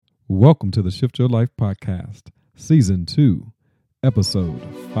Welcome to the Shift Your Life Podcast, Season 2, Episode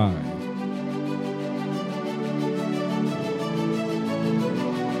 5.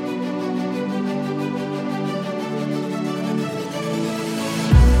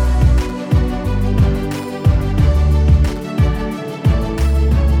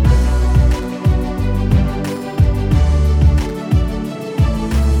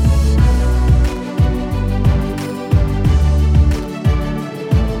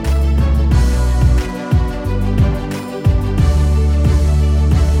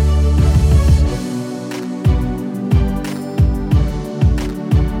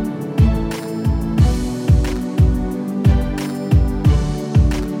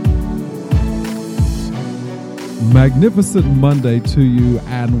 Magnificent Monday to you,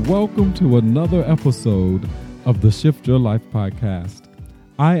 and welcome to another episode of the Shift Your Life Podcast.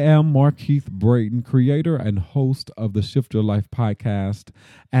 I am Markeith Brayton, creator and host of the Shift Your Life Podcast,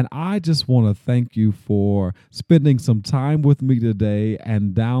 and I just want to thank you for spending some time with me today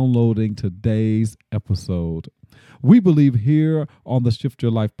and downloading today's episode. We believe here on the Shift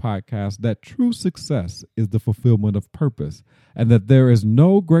Your Life Podcast that true success is the fulfillment of purpose, and that there is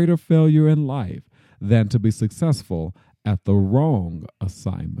no greater failure in life than to be successful at the wrong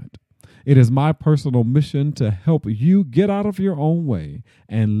assignment. It is my personal mission to help you get out of your own way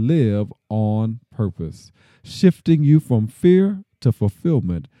and live on purpose, shifting you from fear to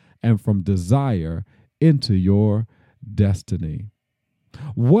fulfillment and from desire into your destiny.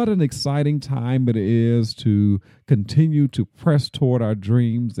 What an exciting time it is to continue to press toward our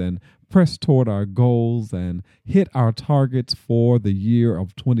dreams and press toward our goals and hit our targets for the year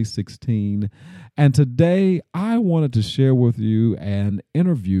of 2016. And today I wanted to share with you an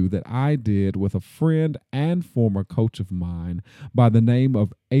interview that I did with a friend and former coach of mine by the name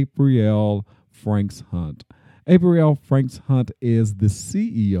of April Franks Hunt. April Franks Hunt is the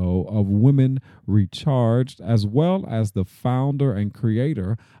CEO of Women Recharged, as well as the founder and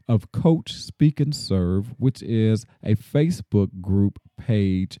creator of Coach Speak and Serve, which is a Facebook group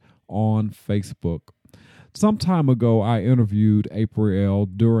page on Facebook. Some time ago, I interviewed April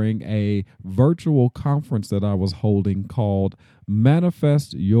during a virtual conference that I was holding called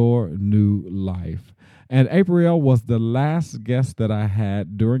Manifest Your New Life. And April was the last guest that I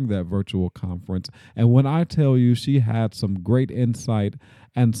had during that virtual conference. And when I tell you she had some great insight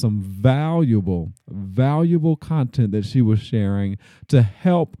and some valuable content that she was sharing to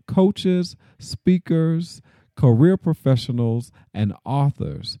help coaches, speakers, career professionals, and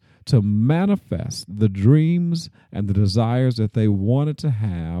authors to manifest the dreams and the desires that they wanted to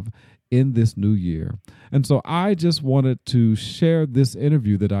have in this new year. And so I just wanted to share this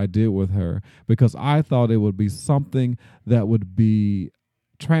interview that I did with her because I thought it would be something that would be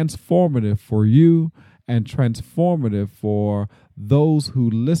transformative for you and transformative for those who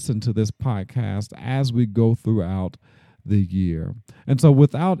listen to this podcast as we go throughout the year. And so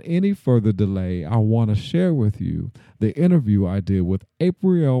without any further delay, I want to share with you the interview I did with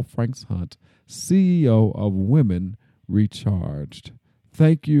April Franks Hunt, CEO of Women Recharged.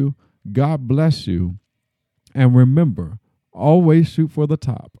 Thank you. God bless you. And remember, always shoot for the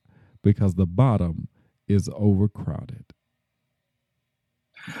top because the bottom is overcrowded.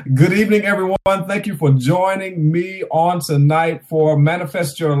 Good evening, everyone. Thank you for joining me on tonight for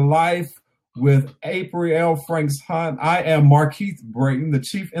Manifest Your Life with April Franks Hunt. I am Markeith Brayton, the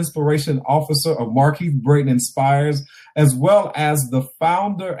Chief Inspiration Officer of Markeith Brayton Inspires, as well as the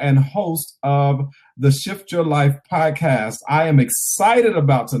founder and host of the Shift Your Life Podcast. I am excited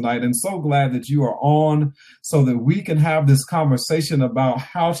about tonight and so glad that you are on so that we can have this conversation about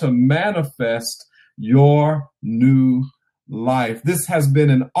how to manifest your new life. This has been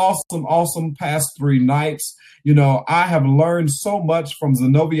an awesome past 3 nights. You know, I have learned so much from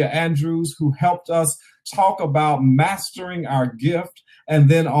Zenobia Andrews, who helped us talk about mastering our gift. And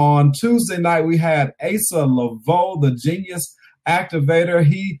then on Tuesday night, we had Asa Laveau, the Genius Activator.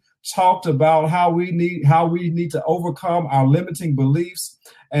 He talked about how we need to overcome our limiting beliefs.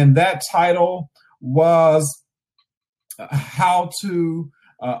 And that title was How to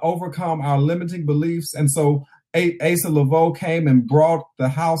Overcome Our Limiting Beliefs. And so Asa Laveau came and brought the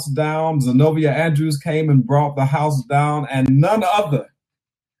house down. Zenobia Andrews came and brought the house down. And none other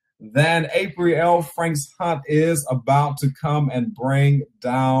than April Franks Hunt is about to come and bring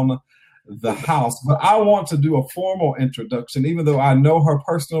down the house. But I want to do a formal introduction. Even though I know her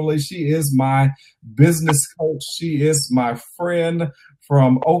personally, she is my business coach. She is my friend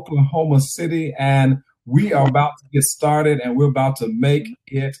from Oklahoma City. And we are about to get started and we're about to make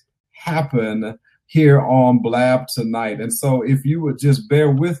it happen here on Blab tonight. And so if you would just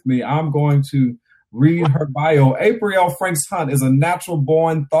bear with me, I'm going to read her bio. April Franks Hunt is a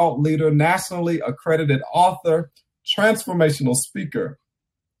natural-born thought leader, nationally accredited author, transformational speaker,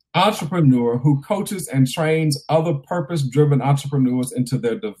 entrepreneur who coaches and trains other purpose-driven entrepreneurs into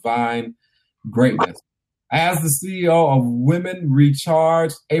their divine greatness. As the CEO of Women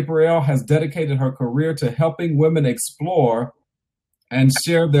Recharge, April has dedicated her career to helping women explore and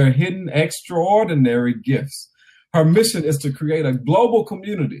share their hidden extraordinary gifts. Her mission is to create a global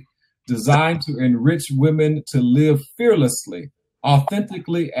community designed to enrich women to live fearlessly,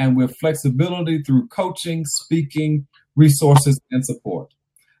 authentically, and with flexibility through coaching, speaking, resources, and support.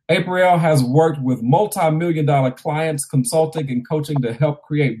 April has worked with multi-million-dollar clients, consulting and coaching to help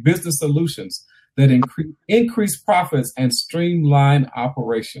create business solutions that increase profits and streamline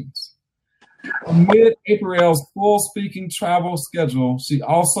operations. Amid April's full speaking travel schedule, she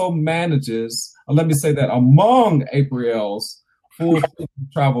also manages, among April's full speaking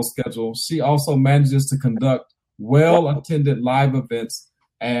travel schedule, she also manages to conduct well-attended live events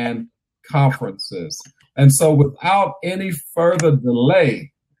and conferences. And so without any further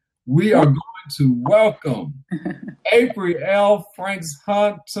delay, we are going to welcome April Franks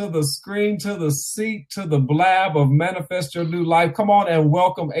Hunt to the screen, to the seat, to the blab of Manifest Your New Life. Come on and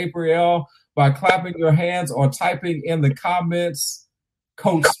welcome April by clapping your hands or typing in the comments,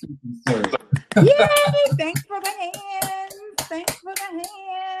 Coach Speaking Service. Yay! Thanks for the hands. Thanks for the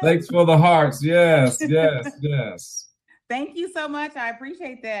hands. Thanks for the hearts. Yes, yes, yes. Thank you so much. I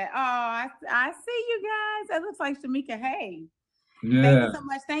appreciate that. Oh, I see you guys. It looks like Shamika. Hey. Yeah. Thank you so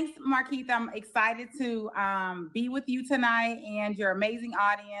much. Thanks, Markeith. I'm excited to be with you tonight and your amazing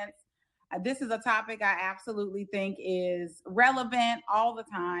audience. This is a topic I absolutely think is relevant all the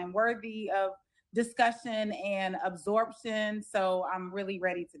time, worthy of discussion and absorption. So I'm really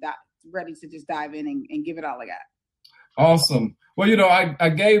ready to just dive in and give it all I got. Awesome. Well, I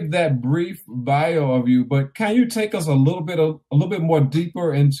gave that brief bio of you, but can you take us a little bit more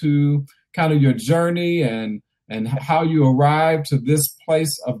deeper into kind of your journey and how you arrived to this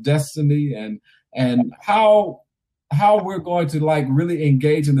place of destiny and how we're going to really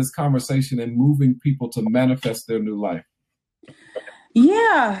engage in this conversation and moving people to manifest their new life?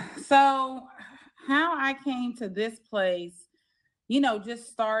 Yeah. So how I came to this place, just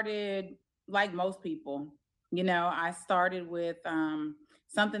started like most people. I started with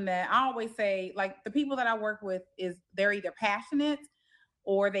something that I always say, like the people that I work with they're either passionate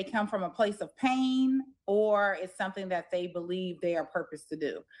or they come from a place of pain, or it's something that they believe they are purposed to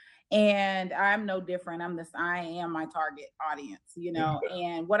do. And I'm no different. I am my target audience,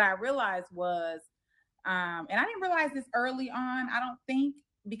 and what I realized was, and I didn't realize this early on, I don't think,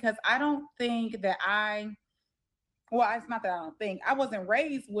 because I don't think that it's not that I don't think, I wasn't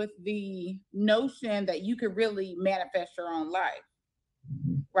raised with the notion that you could really manifest your own life,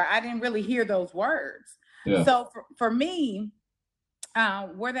 right? I didn't really hear those words. Yeah. So for me,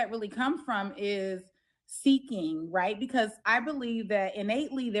 where that really comes from is seeking, right? Because I believe that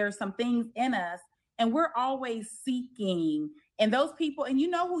innately there's some things in us and we're always seeking. And those people, and you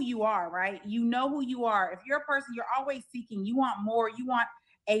know who you are, right? You know who you are. If you're a person, you're always seeking. You want more. You want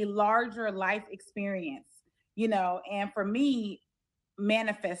a larger life experience, and for me,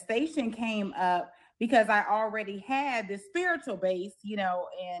 manifestation came up because I already had this spiritual base,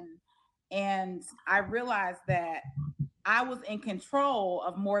 and I realized that I was in control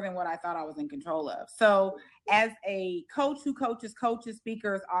of more than what I thought I was in control of. So as a coach who coaches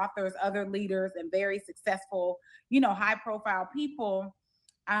speakers, authors, other leaders, and very successful, high profile people,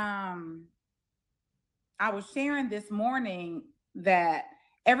 I was sharing this morning that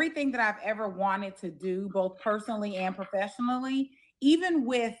everything that I've ever wanted to do, both personally and professionally, even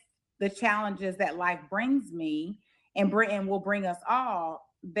with the challenges that life brings me and will bring us all,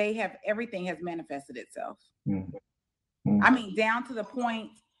 everything has manifested itself. Mm-hmm. I mean, down to the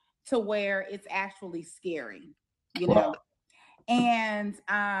point to where it's actually scary, Wow. And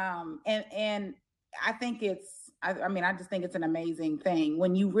I think I just think it's an amazing thing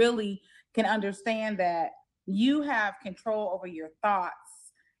when you really can understand that you have control over your thoughts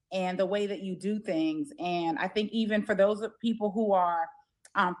and the way that you do things. And I think even for those people who are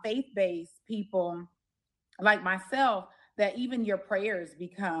faith-based people like myself, that even your prayers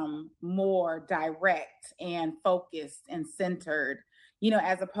become more direct and focused and centered,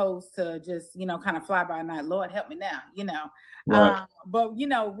 as opposed to just, kind of fly by night, Lord, help me now, Right. But,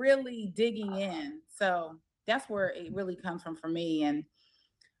 really digging in. So that's where it really comes from for me. And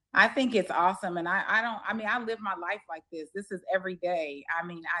I think it's awesome. And I live my life like this. This is every day. I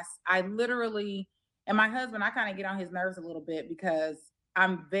mean, I literally, and my husband, I kind of get on his nerves a little bit because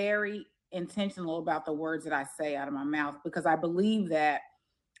I'm very intentional about the words that I say out of my mouth, because I believe that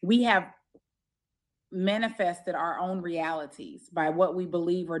we have manifested our own realities by what we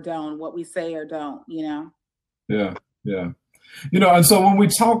believe or don't, what we say or don't, Yeah, yeah. And so when we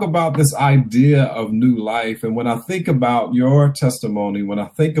talk about this idea of new life, and when I think about your testimony, when I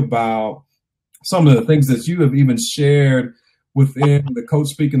think about some of the things that you have even shared within the Coach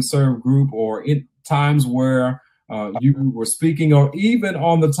Speak and Serve group, or in times where you were speaking, or even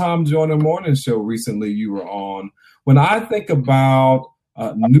on the Tom Joyner Morning Show recently you were on, when I think about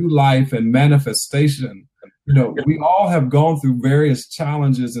new life and manifestation, we all have gone through various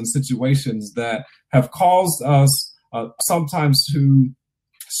challenges and situations that have caused us sometimes to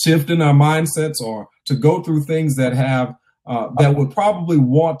shift in our mindsets, or to go through things that have that would probably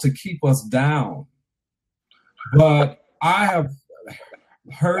want to keep us down. But I have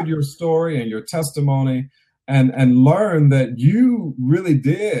heard your story and your testimony, and learned that you really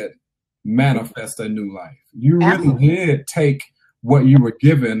did manifest a new life. You really did take what you were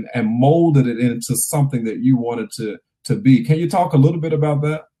given and molded it into something that you wanted to be. Can you talk a little bit about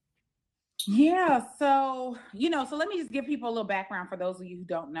that? Yeah. So, so let me just give people a little background for those of you who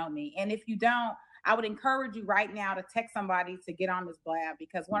don't know me. And if you don't, I would encourage you right now to text somebody to get on this blab,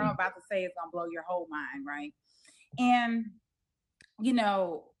 because what I'm about to say is going to blow your whole mind. Right. And,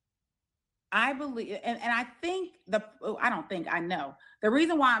 I believe, and I think I know the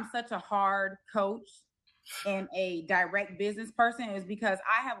reason why I'm such a hard coach and a direct business person is because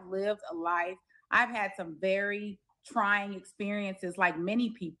I have lived a life. I've had some very trying experiences like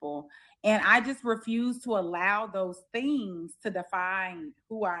many people, and I just refuse to allow those things to define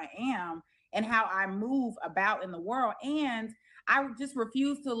who I am and how I move about in the world. And I just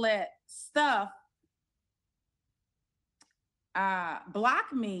refuse to let stuff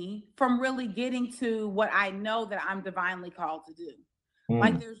block me from really getting to what I know that I'm divinely called to do.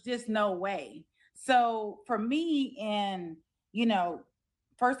 Like, there's just no way. So for me, and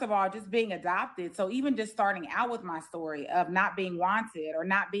first of all, just being adopted. So even just starting out with my story of not being wanted or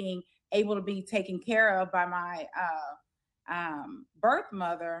not being able to be taken care of by my birth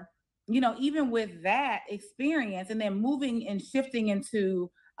mother, even with that experience, and then moving and shifting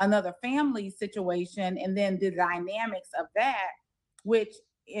into another family situation, and then the dynamics of that, which,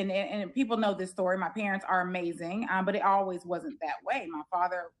 and people know this story, my parents are amazing, but it always wasn't that way. My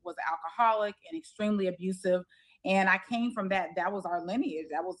father was an alcoholic and extremely abusive, and I came from that. That was our lineage.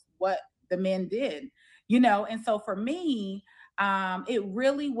 That was what the men did, and so for me, it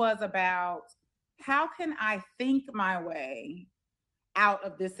really was about, how can I think my way out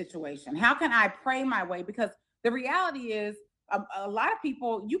of this situation? How can I pray my way? Because the reality is, a lot of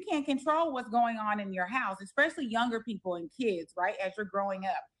people, you can't control what's going on in your house, especially younger people and kids, right? As you're growing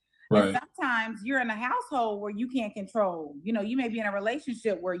up. Right. And sometimes you're in a household where you can't control, you may be in a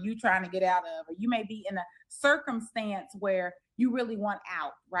relationship where you're trying to get out of, or you may be in a circumstance where you really want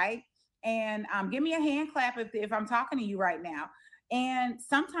out. Right. And give me a hand clap if I'm talking to you right now. And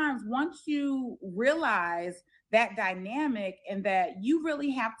sometimes once you realize that dynamic, and that you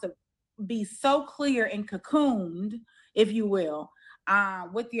really have to be so clear and cocooned, if you will,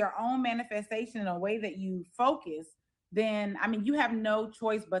 with your own manifestation in a way that you focus, then, you have no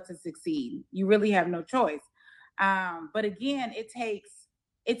choice but to succeed. You really have no choice. But again, it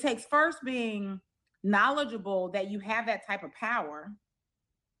takes first being knowledgeable that you have that type of power.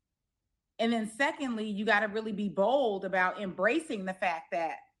 And then secondly, you got to really be bold about embracing the fact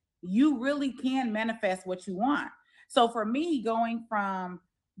that you really can manifest what you want. So for me, going from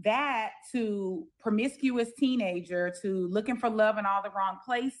that to promiscuous teenager, to looking for love in all the wrong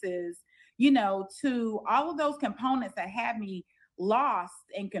places, to all of those components that had me lost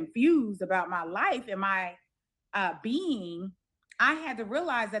and confused about my life and my being, I had to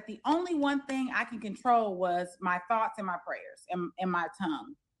realize that the only one thing I can control was my thoughts and my prayers and my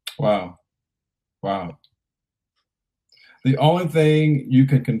tongue. Wow. The only thing you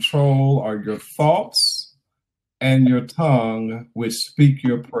can control are your thoughts and your tongue, which speak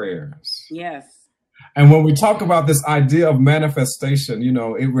your prayers. Yes. And when we talk about this idea of manifestation,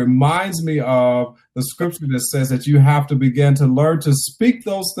 it reminds me of the scripture that says that you have to begin to learn to speak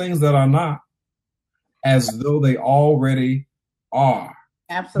those things that are not as though they already are.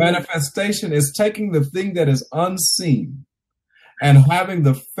 Absolutely. Manifestation is taking the thing that is unseen and having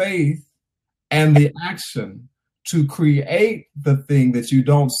the faith and the action to create the thing that you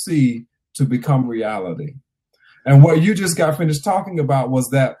don't see to become reality. And what you just got finished talking about was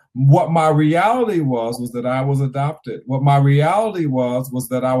that what my reality was that I was adopted. What my reality was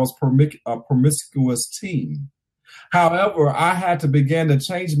that I was a promiscuous teen. However, I had to begin to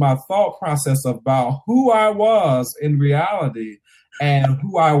change my thought process about who I was in reality and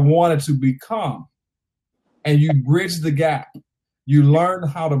who I wanted to become. And you bridge the gap. You learned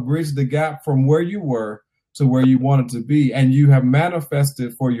how to bridge the gap from where you were to where you wanted to be. And you have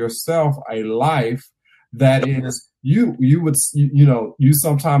manifested for yourself a life that is you would, you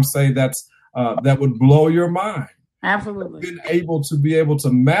sometimes say that's that would blow your mind. Absolutely. You've been able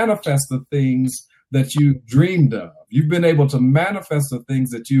to manifest the things that you dreamed of. You've been able to manifest the things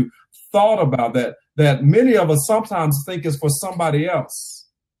that you thought about that many of us sometimes think is for somebody else.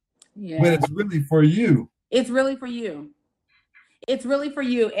 Yeah. When it's really for you. It's really for you. It's really for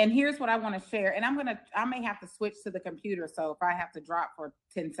you. And here's what I want to share. And I may have to switch to the computer. So if I have to drop for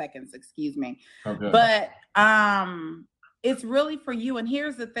 10 seconds, excuse me. Okay. But it's really for you. And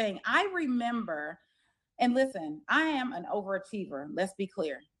here's the thing. I remember, and listen, I am an overachiever. Let's be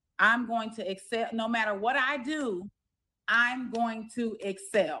clear. I'm going to excel no matter what I do. I'm going to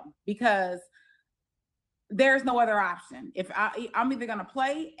excel because there's no other option. If I'm either going to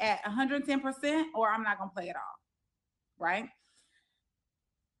play at 110% or I'm not going to play at all. Right?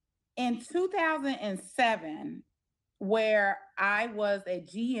 In 2007, where I was a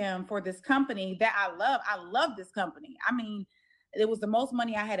GM for this company that I love this company. I mean, it was the most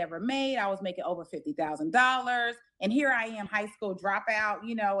money I had ever made. I was making over $50,000. And here I am, high school dropout,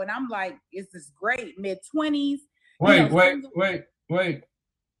 and I'm like, this is great, mid-20s. Wait.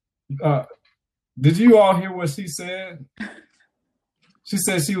 Did you all hear what she said? She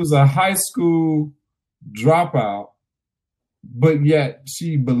said she was a high school dropout, but yet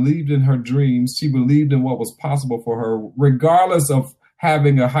she believed in her dreams. She believed in what was possible for her, regardless of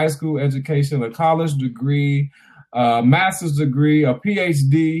having a high school education, a college degree, a master's degree, a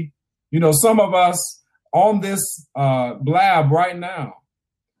PhD. Some of us on this blab right now,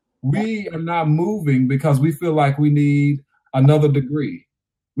 we are not moving because we feel like we need another degree.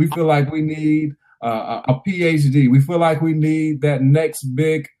 We feel like we need a PhD. We feel like we need that next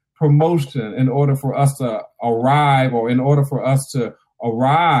big promotion in order for us to arrive, or in order for us to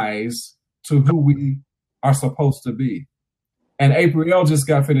arise to who we are supposed to be. And April just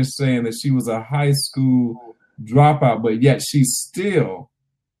got finished saying that she was a high school dropout, but yet she still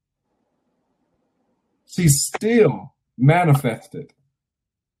manifested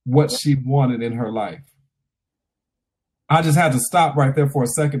what she wanted in her life. I just had to stop right there for a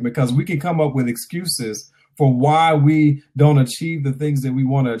second, because we can come up with excuses for why we don't achieve the things that we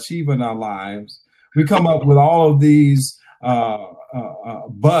want to achieve in our lives. We come up with all of these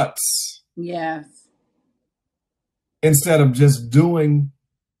buts. Yes. Instead of just doing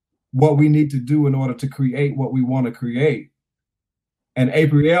what we need to do in order to create what we want to create. And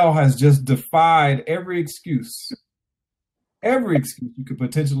April has just defied every excuse you could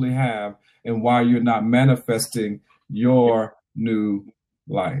potentially have and why you're not manifesting your new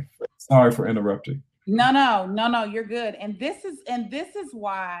life. Sorry for interrupting. No, you're good. And this is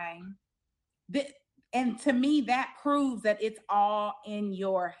why, and to me, that proves that it's all in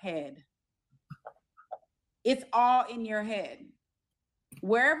your head. It's all in your head.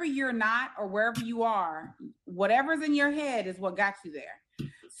 Wherever you're not or wherever you are, whatever's in your head is what got you there.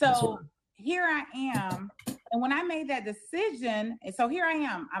 So here I am. And when I made that decision, and so here I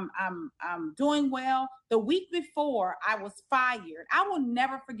am, I'm doing well. The week before I was fired, I will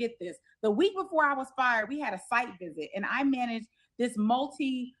never forget this. The week before I was fired, we had a site visit, and I managed this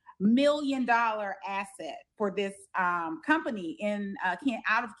multi-million-dollar asset for this company in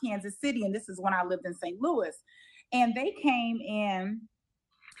out of Kansas City. And this is when I lived in St. Louis. And they came in,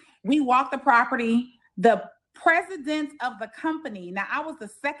 we walked the property. The president of the company, now I was the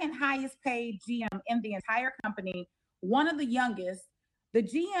second highest paid GM in the entire company, one of the youngest. The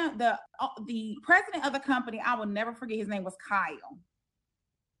GM, the president of the company, I will never forget, his name was Kyle.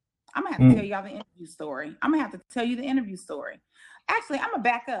 I'm gonna have to tell y'all the interview story. Actually, I'm gonna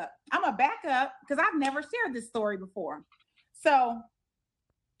back up because I've never shared this story before. So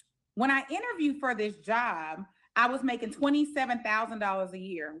when I interviewed for this job, I was making $27,000 a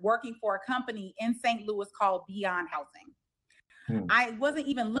year working for a company in St. Louis called Beyond Housing. I wasn't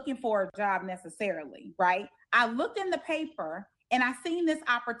even looking for a job necessarily, right? I looked in the paper and I seen this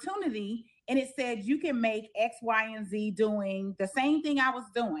opportunity, and it said you can make X, Y, and Z doing the same thing I was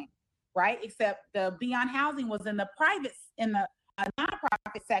doing, right? Except the Beyond Housing was in the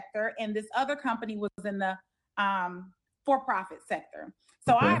nonprofit sector, and this other company was in the for-profit sector.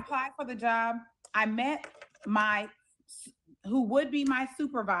 So I applied for the job. I met who would be my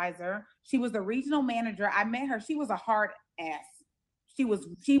supervisor. She was the regional manager. I met her. She was a hard ass. She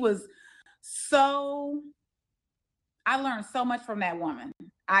was so, I learned so much from that woman.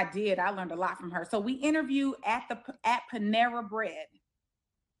 I learned a lot from her. So we interviewed at Panera Bread.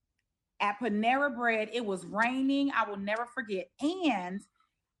 At Panera Bread, it was raining. I will never forget. And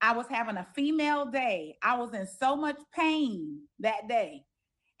I was having a female day. I was in so much pain that day.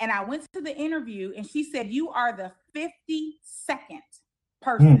 And I went to the interview and she said, you are the 52nd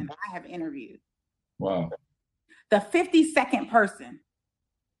person I have interviewed. Wow. The 52nd person.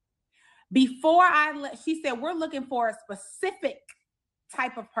 Before she said, we're looking for a specific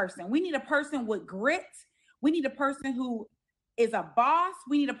type of person. We need a person with grit. We need a person who is a boss.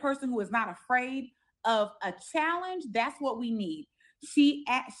 We need a person who is not afraid of a challenge. That's what we need. She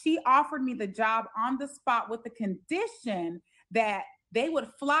offered me the job on the spot with the condition that they would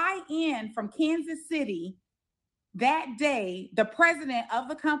fly in from Kansas City that day, the president of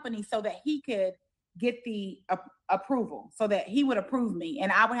the company, so that he could get the approval, so that he would approve me,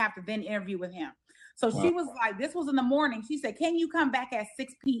 and I would have to then interview with him. So wow. She was like, this was in the morning. She said, can you come back at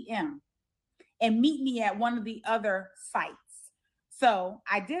 6 p.m. and meet me at one of the other sites? So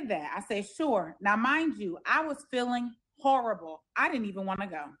I did that. I said, sure. Now, mind you, I was feeling horrible. I didn't even want to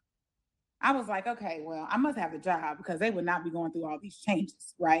go. I was like, okay, well, I must have the job because they would not be going through all these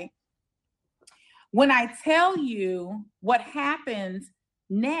changes, right? When I tell you what happened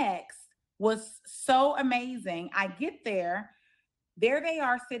next was so amazing. I get there they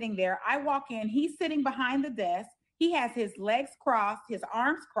are sitting there. I walk in, he's sitting behind the desk. He has his legs crossed, his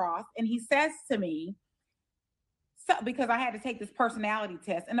arms crossed, and he says to me, so because I had to take this personality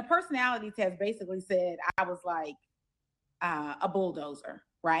test, and the personality test basically said I was like a bulldozer,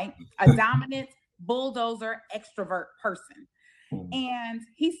 right? A dominant bulldozer extrovert person. And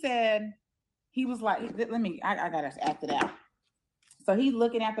he said, he was like, I gotta act it out. So he's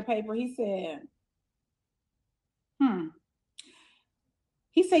looking at the paper. He said,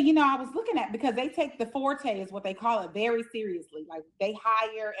 He said, I was looking at, because they take the forte, is what they call it, very seriously. Like they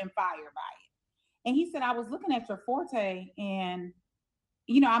hire and fire by it. And he said, I was looking at your forte and,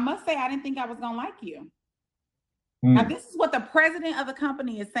 I must say, I didn't think I was going to like you. Now, this is what the president of the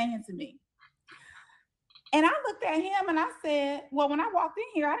company is saying to me. And I looked at him and I said, well, when I walked in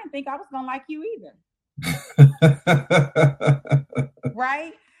here, I didn't think I was going to like you either.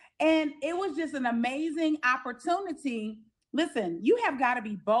 Right? And it was just an amazing opportunity. Listen, you have got to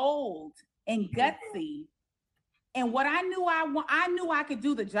be bold and gutsy. And what I knew I could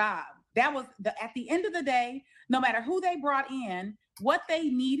do the job. That was at the end of the day, no matter who they brought in, what they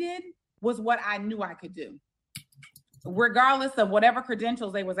needed was what I knew I could do, regardless of whatever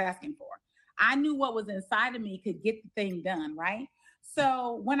credentials they was asking for. I knew what was inside of me could get the thing done, right?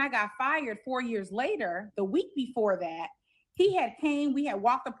 So when I got fired 4 years later, the week before that, we had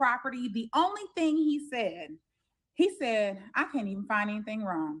walked the property. The only thing he said, I can't even find anything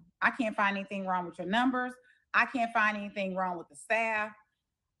wrong. I can't find anything wrong with your numbers. I can't find anything wrong with the staff.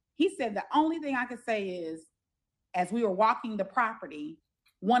 He said, the only thing I could say is, as we were walking the property,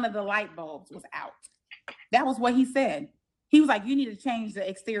 one of the light bulbs was out. That was what he said. He was like, you need to change the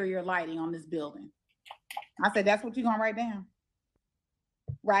exterior lighting on this building. I said, that's what you're going to write down.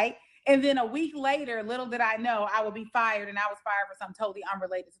 Right? And then a week later, little did I know, I would be fired, and I was fired for something totally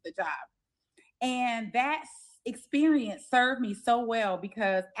unrelated to the job. And that experience served me so well,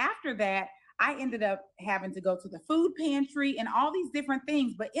 because after that, I ended up having to go to the food pantry and all these different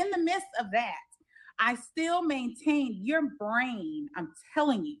things. But in the midst of that, I still maintained your brain. I'm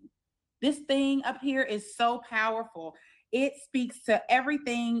telling you, this thing up here is so powerful. It speaks to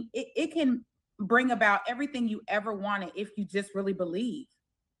everything. It can bring about everything you ever wanted if you just really believe.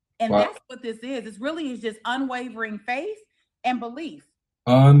 And wow. That's what this is. It really is just unwavering faith and belief.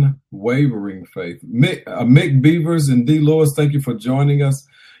 Unwavering faith. Mick Beavers and D. Lewis, thank you for joining us.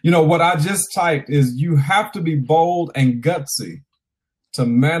 What I just typed is, you have to be bold and gutsy to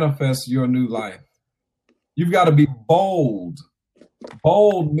manifest your new life. You've got to be bold.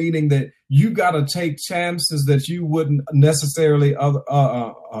 Bold meaning that you got to take chances that you wouldn't necessarily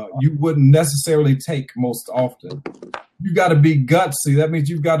take most often. You got to be gutsy. That means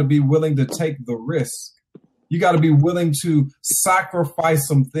you've got to be willing to take the risk. You got to be willing to sacrifice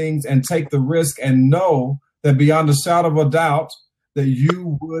some things and take the risk, and know that beyond a shadow of a doubt that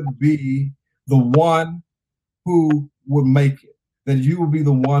you would be the one who would make it, that you will be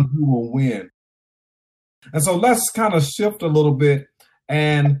the one who will win. And so let's kind of shift a little bit,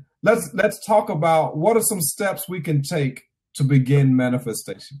 and let's talk about what are some steps we can take to begin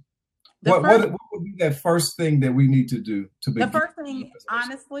manifestation. What would be that first thing that we need to do to begin? The first thing,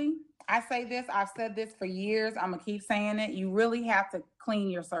 honestly, I say this, I've said this for years, I'm gonna keep saying it. You really have to clean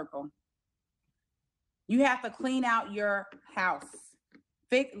your circle. You have to clean out your house,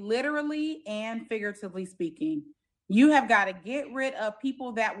 literally and figuratively speaking. You have got to get rid of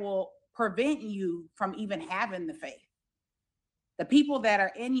people that will prevent you from even having the faith. The people that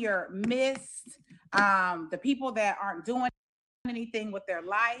are in your midst, the people that aren't doing anything with their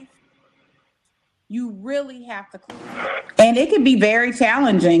life, you really have to. And it can be very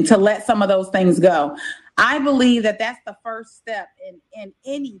challenging to let some of those things go. I believe that that's the first step in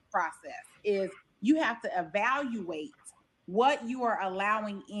any process is you have to evaluate what you are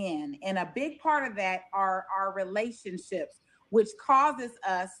allowing in. And a big part of that are our relationships, which causes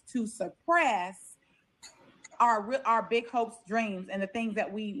us to suppress our big hopes, dreams, and the things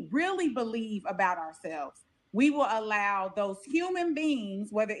that we really believe about ourselves. We will allow those human beings,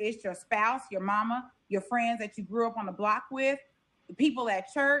 whether it's your spouse, your mama, your friends that you grew up on the block with, the people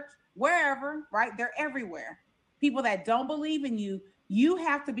at church, wherever, right? They're everywhere. People that don't believe in you, you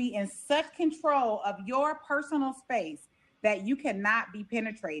have to be in such control of your personal space that you cannot be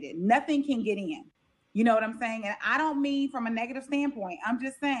penetrated. Nothing can get in. You know what I'm saying? And I don't mean from a negative standpoint. I'm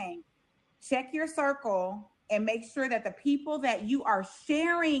just saying, check your circle and make sure that the people that you are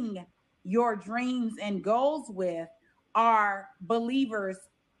sharing your dreams and goals with are believers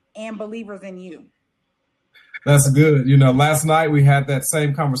and believers in you. That's good. You know, last night we had that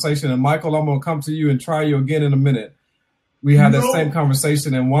same conversation, and Michael, I'm going to come to you and try you again in a minute. We had that same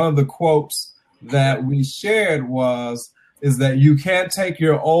conversation, and one of the quotes that we shared is that you can't take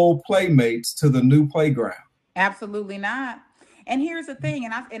your old playmates to the new playground. Absolutely not. And here's the thing,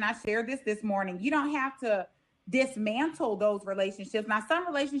 and I shared this morning. You don't have to dismantle those relationships. Now, some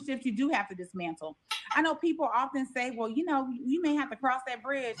relationships you do have to dismantle. I know people often say, well, you know, you may have to cross that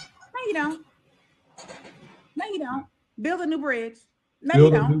bridge. No, you don't. No, you don't. Build a new bridge. No,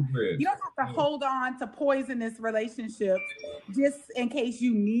 you don't. You don't have to hold on to poisonous relationships just in case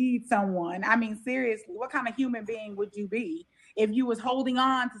you need someone. I mean, seriously, what kind of human being would you be if you was holding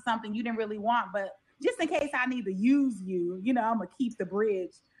on to something you didn't really want, but just in case I need to use you, you know, I'm going to keep the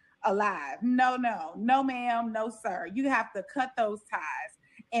bridge alive. No, ma'am, no, sir. You have to cut those ties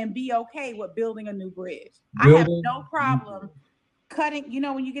and be okay with building a new bridge. I have no problem cutting, you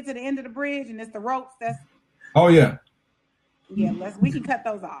know, when you get to the end of the bridge and it's the ropes, oh yeah. Yeah, we can cut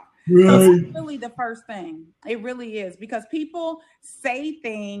those off. Right. That's really the first thing. It really is, because people say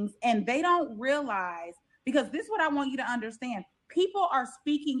things and they don't realize, because this is what I want you to understand. People are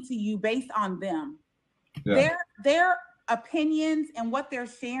speaking to you based on them. Yeah. Their opinions and what they're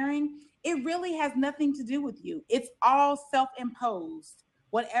sharing, it really has nothing to do with you. It's all self-imposed,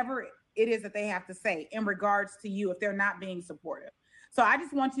 whatever it is that they have to say in regards to you if they're not being supportive. So I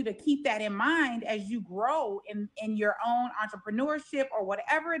just want you to keep that in mind as you grow in your own entrepreneurship or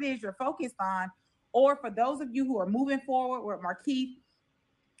whatever it is you're focused on, or for those of you who are moving forward with Markeith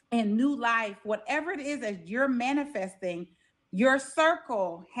in new life, whatever it is as you're manifesting, your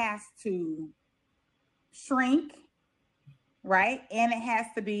circle has to shrink, right? And it has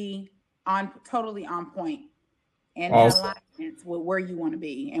to be totally on point and awesome. In alignment with where you want to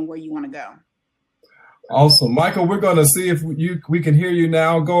be and where you want to go. Awesome. Michael, we're going to see if we can hear you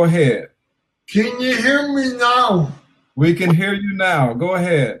now. Go ahead. Can you hear me now? We can hear you now. Go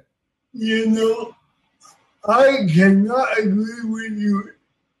ahead. You know, I cannot agree with you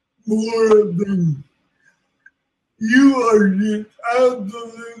more than you are just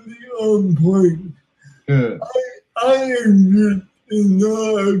absolutely on point. Good. I am just in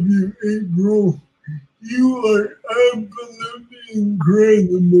awe of you, April. You are absolutely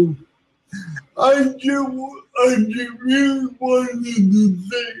incredible. I just really wanted to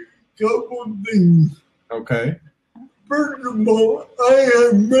say a couple things. Okay. First of all, I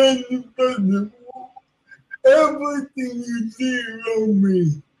have manifested everything you see around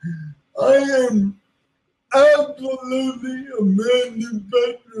me. I am absolutely a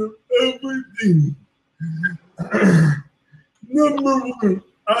manifestor of everything. Number one,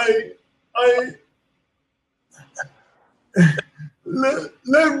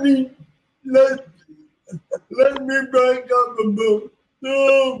 let me back up about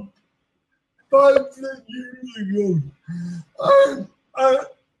 5-6 years ago.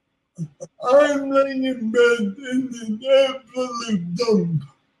 I'm laying in bed in an absolute dump.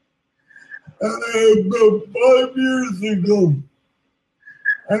 And about 5 years ago,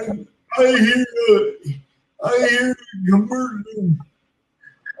 and I hear a commercial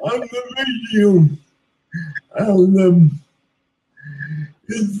on the radio, and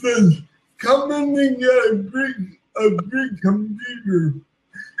it says, "Come in and get a big computer."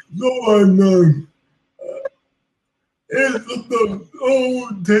 So I'm it's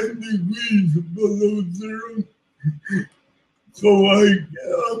about 10 degrees below zero. So I get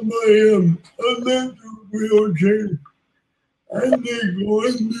on my electric wheelchair and they go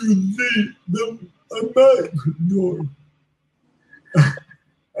into the back door.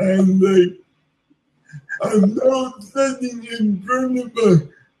 And I'm now sitting in front of a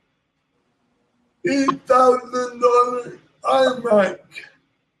 $8,000 iMac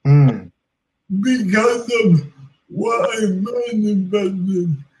because of what I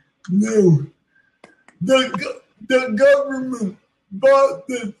manifested. Now, the government bought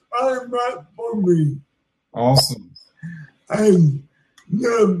this iMac for me. Awesome. And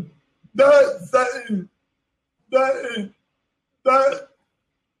that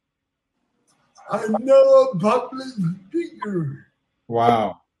I'm now a public speaker.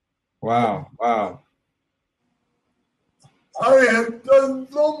 Wow. I have done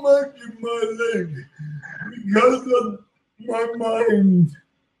so much in my life because of my mind.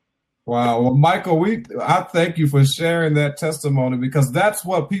 Wow. Well, Michael, I thank you for sharing that testimony, because that's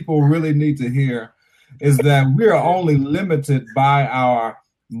what people really need to hear, is that we're only limited by our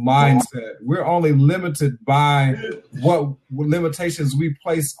mindset. We're only limited by what limitations we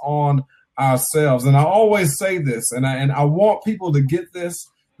place on ourselves. And I always say this, and I want people to get this,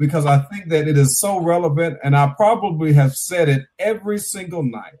 because I think that it is so relevant, and I probably have said it every single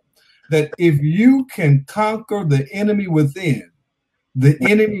night, that if you can conquer the enemy within, the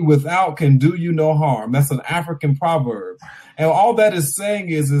enemy without can do you no harm. That's an African proverb. And all that is saying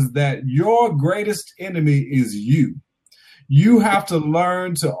is that your greatest enemy is you. You have to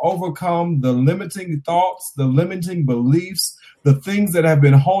learn to overcome the limiting thoughts, the limiting beliefs, the things that have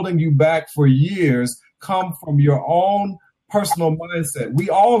been holding you back for years come from your own personal mindset. We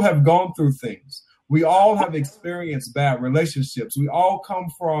all have gone through things. We all have experienced bad relationships. We all come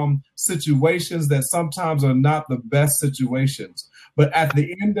from situations that sometimes are not the best situations. But at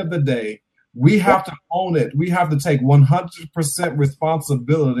the end of the day, we have to own it. We have to take 100%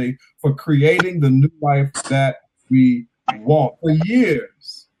 responsibility for creating the new life that we want. For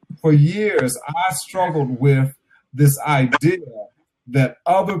years, I struggled with this idea that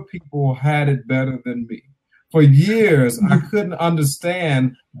other people had it better than me. For years, I couldn't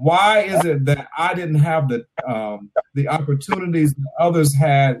understand, why is it that I didn't have the opportunities that others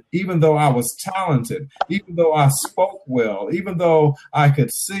had, even though I was talented, even though I spoke well, even though I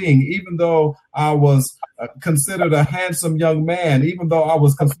could sing, even though I was considered a handsome young man, even though I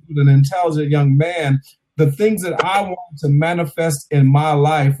was considered an intelligent young man. The things that I wanted to manifest in my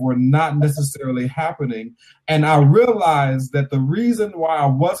life were not necessarily happening. And I realized that the reason why I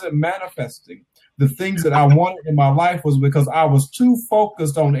wasn't manifesting the things that I wanted in my life was because I was too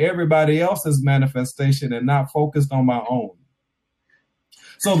focused on everybody else's manifestation and not focused on my own.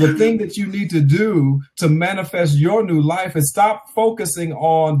 So the thing that you need to do to manifest your new life is stop focusing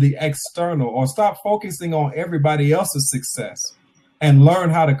on the external, or stop focusing on everybody else's success, and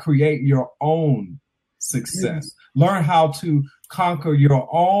learn how to create your own success. Learn how to conquer your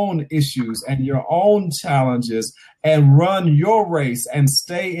own issues and your own challenges, and run your race and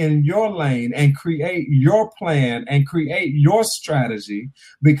stay in your lane and create your plan and create your strategy,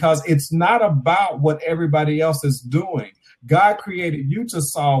 because it's not about what everybody else is doing. God created you to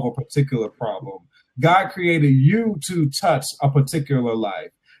solve a particular problem. God created you to touch a particular life.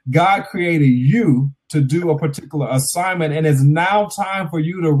 God created you to do a particular assignment, and it's now time for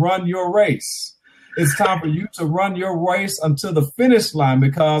you to run your race. It's time for you to run your race until the finish line,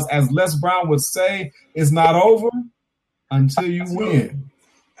 because as Les Brown would say, it's not over until you win.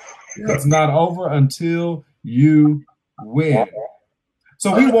 It's not over until you win.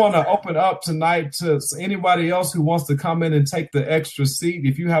 So we want to open up tonight to anybody else who wants to come in and take the extra seat.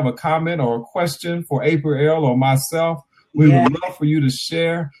 If you have a comment or a question for April or myself, we would love for you to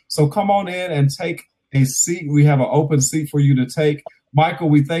share. So come on in and take a seat. We have an open seat for you to take. Michael,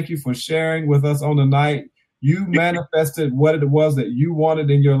 we thank you for sharing with us on the night. You manifested what it was that you wanted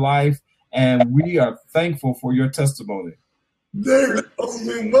in your life, and we are thankful for your testimony. There's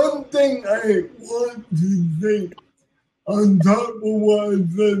only one thing I want to say on top of what I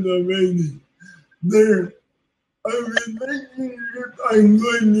said already. There's a relationship I'm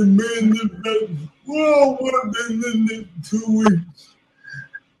going to manifest well within the next 2 weeks.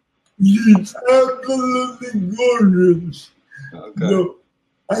 She's absolutely gorgeous. Okay. So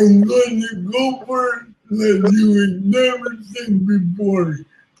I'm going to go for it like you had never seen before.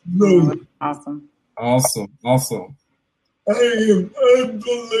 So Awesome. I am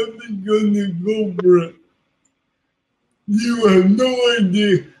absolutely going to go for it. You have no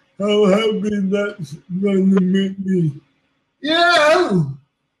idea how happy that's going to make me. Yeah.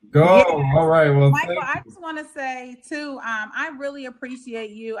 Go. All right. Well, Michael, I just want to say too, I really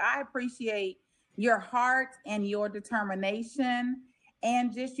appreciate you. I appreciate your heart and your determination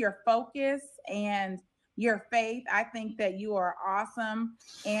and just your focus and your faith. I think that you are awesome.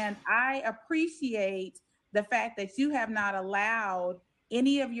 And I appreciate the fact that you have not allowed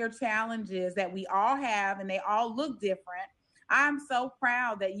any of your challenges that we all have, and they all look different. I'm so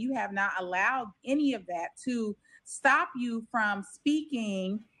proud that you have not allowed any of that to stop you from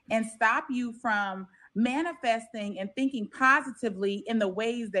speaking and stop you from manifesting and thinking positively in the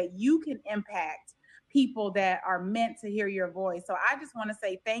ways that you can impact people that are meant to hear your voice. So I just want to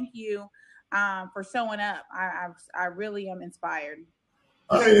say thank you for showing up. I really am inspired.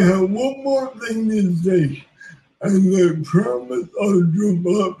 I have one more thing to say, and I promise I'll jump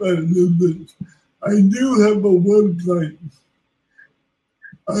up at the I do have a website.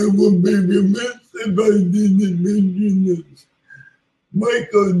 I will be remiss if I didn't mention this.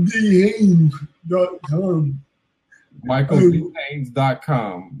 MichaelDHaynes.com.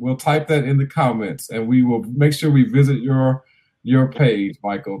 MichaelDHaynes.com. We'll type that in the comments, and we will make sure we visit your page,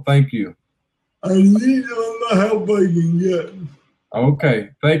 Michael. Thank you. I need all the help I can get.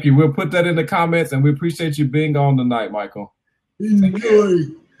 Okay, thank you. We'll put that in the comments, and we appreciate you being on tonight, Michael. Enjoy.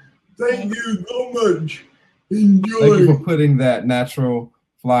 Thank you so much. Enjoy. Thank you for putting that Natural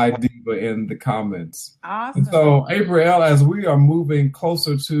Fly Diva in the comments. Awesome. And so, April, as we are moving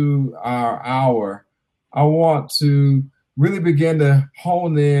closer to our hour, I want to really begin to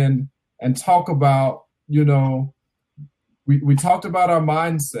hone in and talk about, we talked about our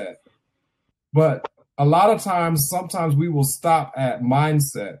mindset, but a lot of times, sometimes we will stop at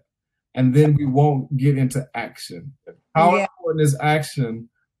mindset and then we won't get into action. How important is action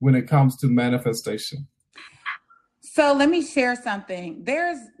when it comes to manifestation? So let me share something.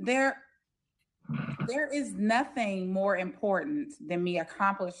 There is nothing more important than me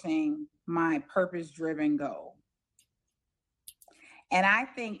accomplishing my purpose-driven goal. And I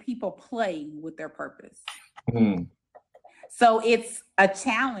think people play with their purpose. Mm. So it's a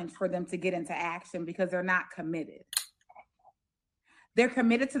challenge for them to get into action because they're not committed. They're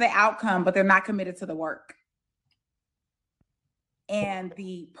committed to the outcome, but they're not committed to the work and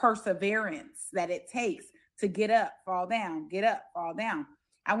the perseverance that it takes to get up, fall down, get up, fall down.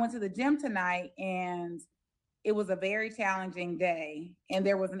 I went to the gym tonight and it was a very challenging day. And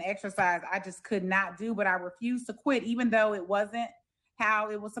there was an exercise I just could not do, but I refused to quit. Even though it wasn't how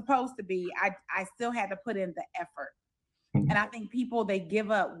it was supposed to be, I still had to put in the effort. And I think people, they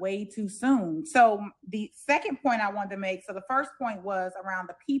give up way too soon. So the second point I wanted to make, so the first point was around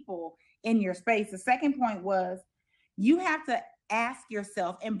the people in your space. The second point was you have to ask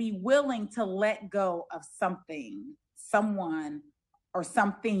yourself and be willing to let go of something, someone, or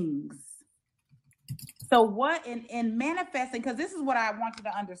some things. So what in manifesting, because this is what I want you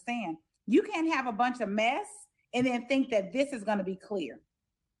to understand. You can't have a bunch of mess and then think that this is going to be clear.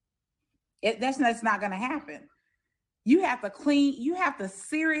 That's not going to happen. You have to clean, you have to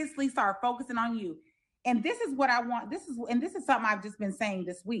seriously start focusing on you. And this is what I want. This is something I've just been saying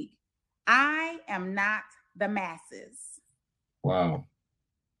this week. I am not the masses. Wow.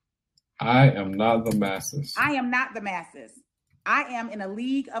 I am not the masses. I am not the masses. I am in a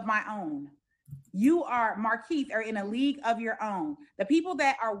league of my own. You are, Markeith, are in a league of your own. The people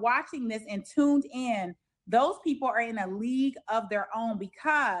that are watching this and tuned in, those people are in a league of their own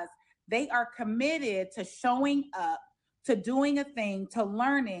because they are committed to showing up, to doing a thing, to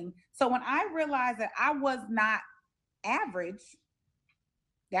learning. So when I realized that I was not average,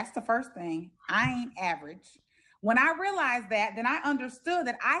 that's the first thing. I ain't average. When I realized that, then I understood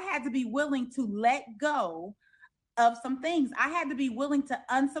that I had to be willing to let go of some things. I had to be willing to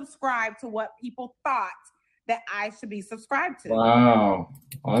unsubscribe to what people thought that I should be subscribed to. Wow.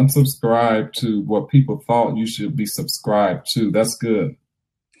 Unsubscribe to what people thought you should be subscribed to. That's good.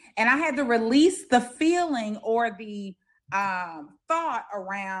 And I had to release the feeling or the thought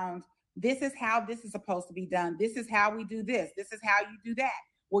around, this is how this is supposed to be done. This is how we do this. This is how you do that.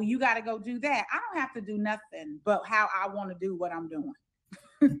 Well, you got to go do that. I don't have to do nothing but how I want to do what I'm doing.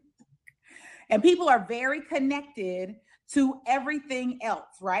 And people are very connected to everything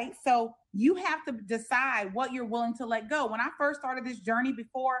else, right? So you have to decide what you're willing to let go. When I first started this journey,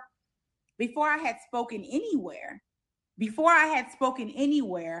 before I had spoken anywhere,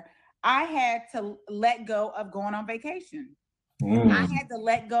 I had to let go of going on vacation. I had to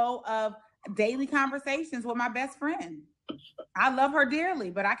let go of daily conversations with my best friend. I love her dearly,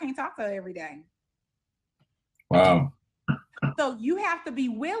 but I can't talk to her every day. Wow. So you have to be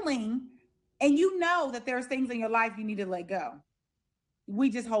willing, and you know that there's things in your life you need to let go. We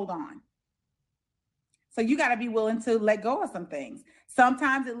just hold on. So you got to be willing to let go of some things.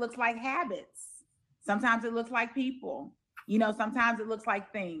 Sometimes it looks like habits. Sometimes it looks like people. Sometimes it looks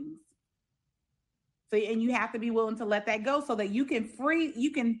like things. So, and you have to be willing to let that go so that you can,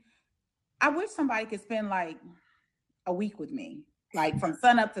 I wish somebody could spend like a week with me, like from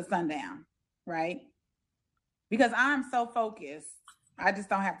sun up to sundown, right? Because I'm so focused. I just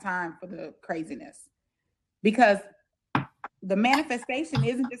don't have time for the craziness. Because the manifestation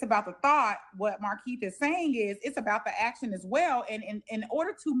isn't just about the thought. What Markeith is saying is it's about the action as well. And in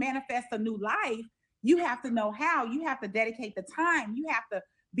order to manifest a new life, you have to know how. You have to dedicate the time. You have to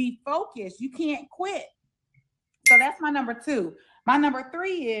be focused. You can't quit. So that's my number 2. My number 3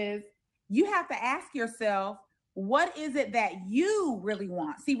 is you have to ask yourself, what is it that you really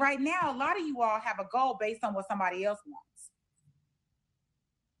want? See, right now, a lot of you all have a goal based on what somebody else wants.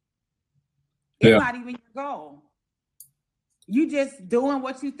 It's not even your goal. You just doing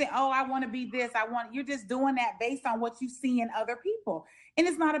what you think. Oh, I want to be this. You're just doing that based on what you see in other people. And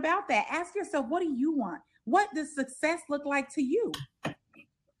it's not about that. Ask yourself, what do you want? What does success look like to you?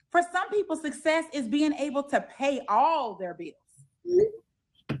 For some people, success is being able to pay all their bills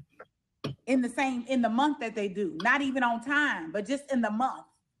in the month that they do, not even on time, but just in the month.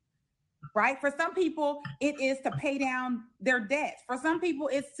 Right? For some people, it is to pay down their debts. For some people,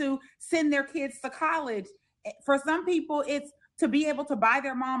 it's to send their kids to college. For some people, it's to be able to buy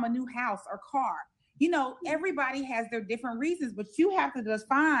their mom a new house or car. You know, everybody has their different reasons, but you have to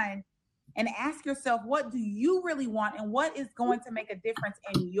define and ask yourself, what do you really want and what is going to make a difference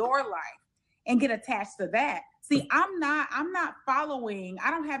in your life, and get attached to that. See, I'm not following.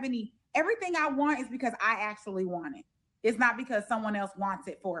 I don't have any, everything I want is because I actually want it. It's not because someone else wants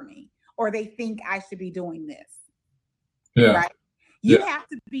it for me or they think I should be doing this. Yeah. Right? You have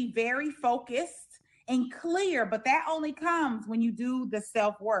to be very focused and clear, but that only comes when you do the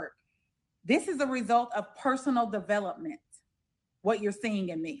self-work. This is a result of personal development, what you're seeing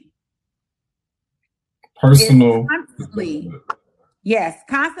in me. Personal.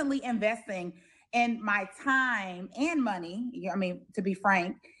 Constantly investing in my time and money, I mean, to be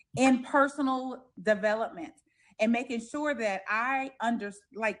frank, in personal development and making sure that I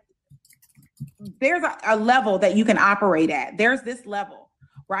there's a level that you can operate at. There's this level,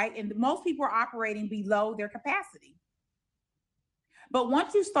 right? And most people are operating below their capacity. But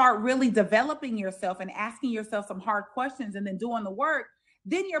once you start really developing yourself and asking yourself some hard questions and then doing the work,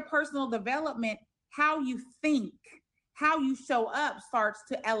 then your personal development, how you think, how you show up starts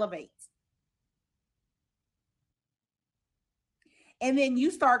to elevate. And then you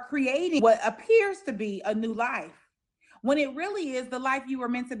start creating what appears to be a new life when it really is the life you were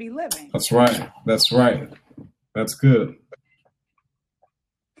meant to be living. That's right. That's right. That's good.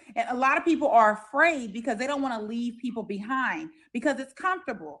 And a lot of people are afraid because they don't want to leave people behind because it's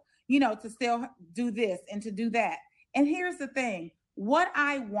comfortable, you know, to still do this and to do that. And here's the thing, what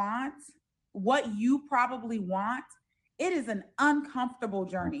I want, what you probably want, it is an uncomfortable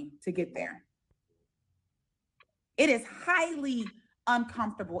journey to get there. It is highly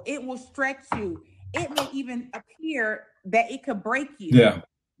uncomfortable. It will stretch you. It may even appear that it could break you. Yeah.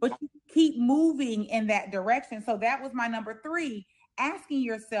 But you keep moving in that direction. So that was my number 3, asking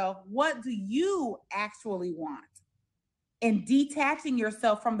yourself, what do you actually want? And detaching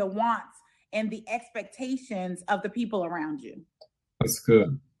yourself from the wants and the expectations of the people around you. That's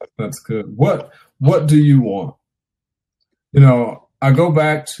good. That's good. What do you want? You know, I go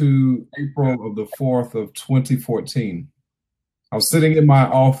back to April of the 4th of 2014. I was sitting in my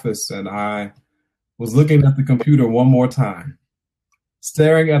office and I was looking at the computer one more time,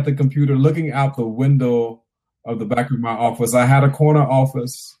 staring at the computer, looking out the window of the back of my office. I had a corner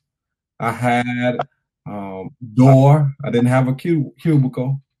office. I had door. I didn't have a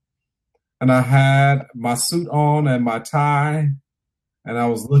cubicle. And I had my suit on and my tie, and I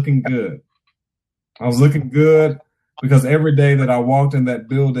was looking good. I was looking good because every day that I walked in that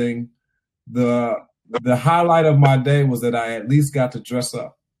building, the highlight of my day was that I at least got to dress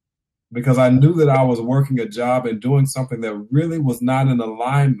up because I knew that I was working a job and doing something that really was not in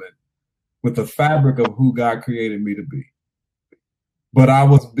alignment with the fabric of who God created me to be. But I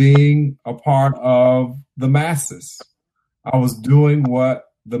was being a part of the masses. I was doing what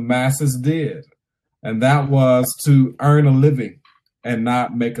the masses did, and that was to earn a living and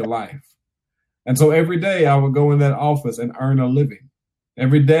not make a life. And so every day I would go in that office and earn a living.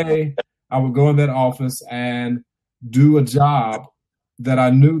 Every day I would go in that office and do a job that I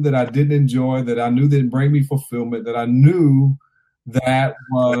knew that I didn't enjoy, that I knew didn't bring me fulfillment, that I knew that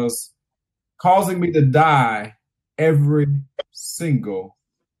was causing me to die every single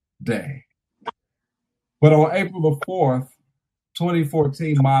day. But on April the 4th,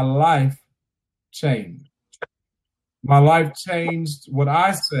 2014, my life changed. My life changed, what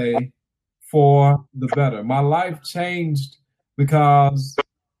I say, for the better. My life changed because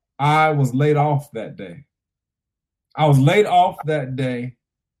I was laid off that day. I was laid off that day,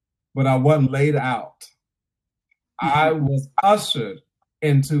 but I wasn't laid out. I was ushered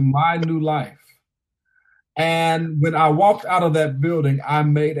into my new life. And when I walked out of that building, I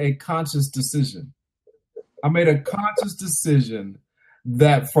made a conscious decision I made a conscious decision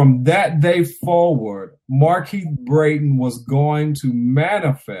that from that day forward, Markeith Braden was going to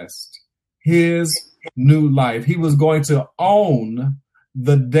manifest his new life. He was going to own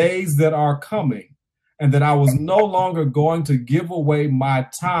the days that are coming, and that I was no longer going to give away my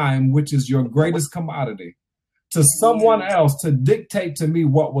time, which is your greatest commodity, to someone else to dictate to me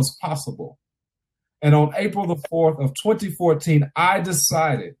what was possible. And on April the 4th of 2014, I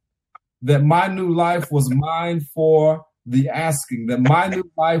decided that my new life was mine for the asking, that my new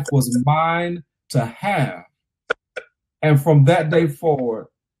life was mine to have. And from that day forward,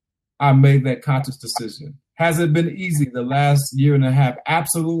 I made that conscious decision. Has it been easy the last year and a half?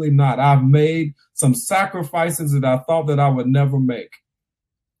 Absolutely not. I've made some sacrifices that I thought that I would never make.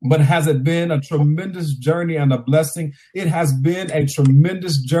 But has it been a tremendous journey and a blessing? It has been a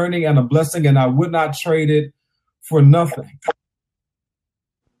tremendous journey and a blessing, and I would not trade it for nothing.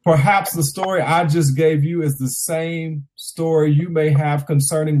 Perhaps the story I just gave you is the same story you may have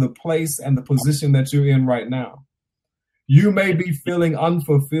concerning the place and the position that you're in right now. You may be feeling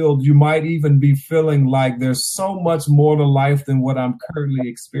unfulfilled. You might even be feeling like there's so much more to life than what I'm currently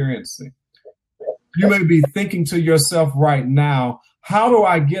experiencing. You may be thinking to yourself right now, how do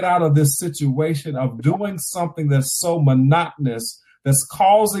I get out of this situation of doing something that's so monotonous, that's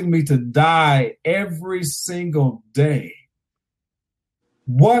causing me to die every single day?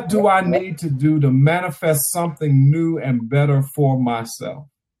 What do I need to do to manifest something new and better for myself?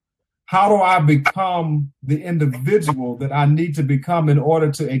 How do I become the individual that I need to become in order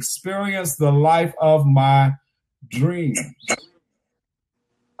to experience the life of my dreams?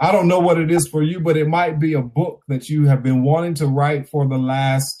 I don't know what it is for you, but it might be a book that you have been wanting to write for the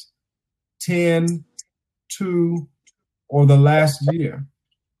last 10, 2, or the last year.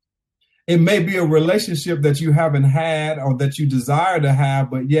 It may be a relationship that you haven't had or that you desire to have,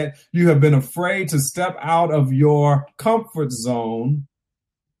 but yet you have been afraid to step out of your comfort zone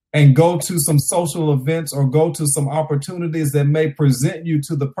and go to some social events or go to some opportunities that may present you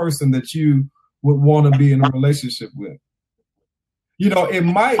to the person that you would want to be in a relationship with. You know, it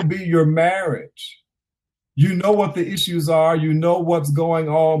might be your marriage. You know what the issues are, you know what's going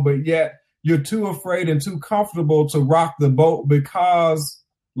on, but yet you're too afraid and too comfortable to rock the boat because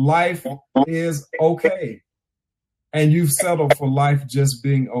life is okay. And you've settled for life just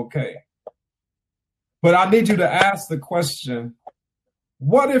being okay. But I need you to ask the question,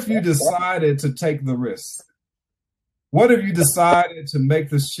 what if you decided to take the risk? What if you decided to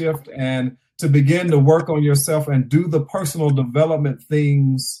make the shift and to begin to work on yourself and do the personal development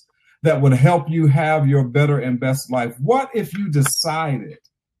things that would help you have your better and best life? What if you decided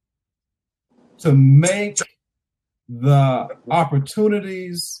to make the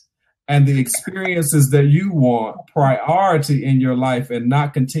opportunities and the experiences that you want priority in your life and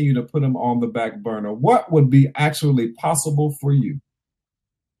not continue to put them on the back burner? What would be actually possible for you?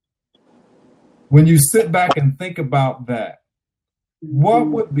 When you sit back and think about that, what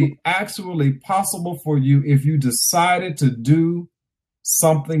would be actually possible for you if you decided to do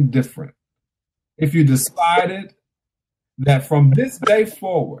something different? If you decided that from this day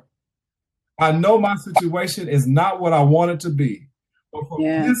forward, I know my situation is not what I want it to be, but from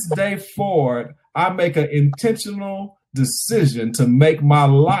this day forward, I make an intentional decision to make my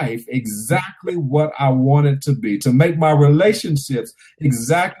life exactly what I want it to be, to make my relationships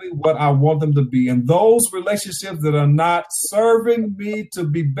exactly what I want them to be. And those relationships that are not serving me to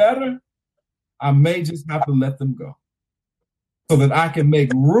be better, I may just have to let them go so that I can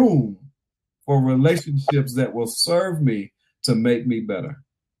make room for relationships that will serve me to make me better.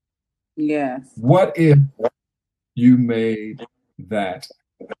 Yes. What if you made that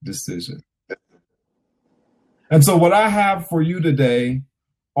decision? And so what I have for you today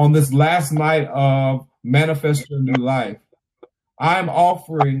on this last night of Manifest Your New Life, I'm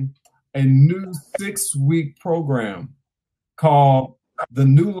offering a new 6-week program called the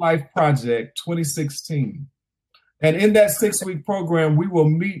New Life Project 2016. And in that 6-week program, we will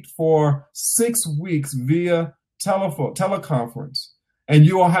meet for 6 weeks via teleconference. And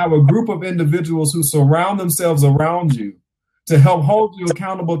you will have a group of individuals who surround themselves around you to help hold you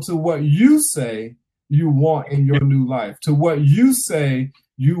accountable to what you say you want in your new life, to what you say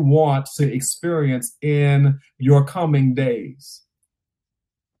you want to experience in your coming days.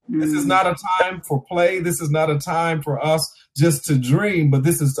 This is not a time for play. This is not a time for us just to dream, but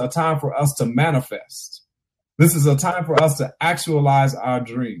this is a time for us to manifest. This is a time for us to actualize our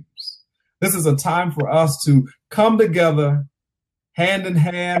dreams. This is a time for us to come together, hand in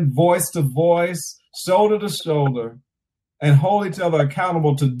hand, voice to voice, shoulder to shoulder, and hold each other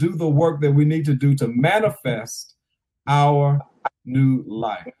accountable to do the work that we need to do to manifest our new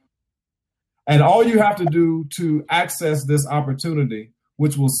life. And all you have to do to access this opportunity,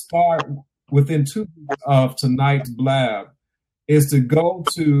 which will start within 2 weeks of tonight's blab, is to go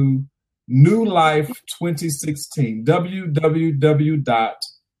to New Life 2016,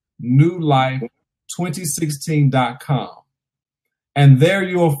 www.newlife2016.com. And there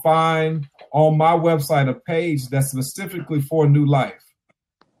you'll find on my website a page that's specifically for New Life.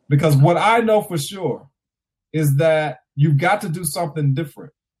 Because what I know for sure is that you've got to do something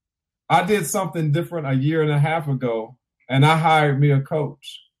different. I did something different a year and a half ago, and I hired me a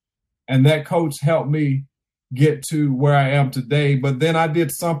coach. And that coach helped me get to where I am today. But then I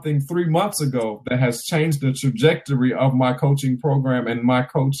did something 3 months ago that has changed the trajectory of my coaching program and my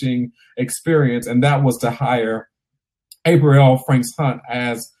coaching experience. And that was to hire April Franks Hunt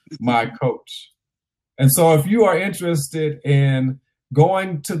as my coach. And so if you are interested in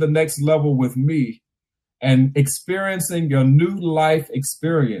going to the next level with me and experiencing your new life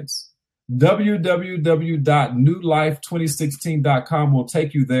experience, www.newlife2016.com will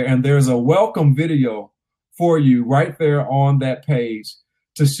take you there. And there's a welcome video for you right there on that page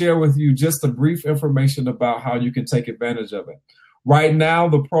to share with you just a brief information about how you can take advantage of it. Right now,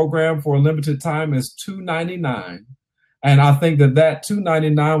 the program for a limited time is $299. And I think that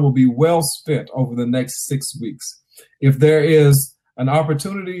 $299 will be well spent over the next 6 weeks. If there is an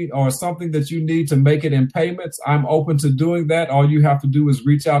opportunity or something that you need to make it in payments, I'm open to doing that. All you have to do is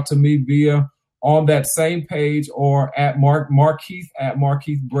reach out to me via on that same page or at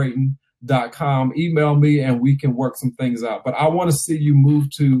markeith@markeithbrayton.com. Email me and we can work some things out. But I want to see you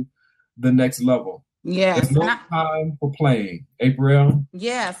move to the next level. Yes. There's no time for playing. April?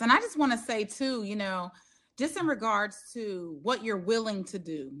 Yes. And I just want to say too, just in regards to what you're willing to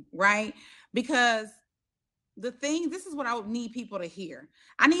do, right? Because this is what I would need people to hear.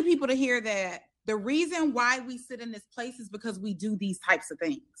 I need people to hear that the reason why we sit in this place is because we do these types of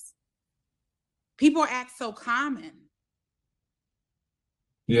things. People act so common.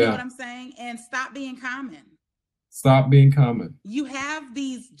 Yeah. You know what I'm saying? And stop being common. Stop being common. You have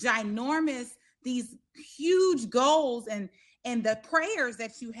these ginormous, these huge goals and the prayers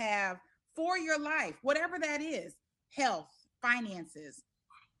that you have for your life, whatever that is, health, finances,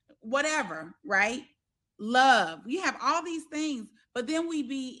 whatever, right? Love. You have all these things, but then we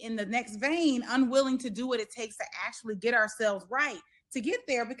be in the next vein, unwilling to do what it takes to actually get ourselves right to get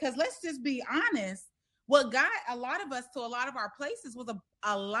there. Because let's just be honest, what got a lot of us to a lot of our places was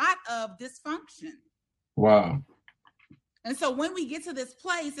a lot of dysfunction. Wow. And so when we get to this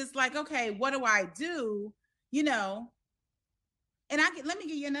place, it's like, okay, what do I do? And let me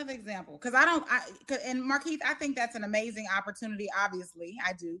give you another example, because and Markeith, I think that's an amazing opportunity. Obviously,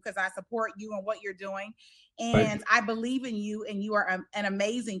 I do, because I support you and what you're doing, and I believe in you, and you are an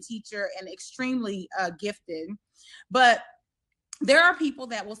amazing teacher and extremely gifted. But there are people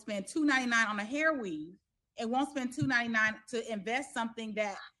that will spend $299 on a hair weave and won't spend $299 to invest something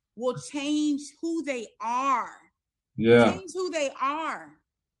that will change who they are. Yeah, change who they are.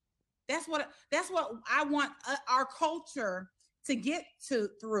 That's what I want our culture to get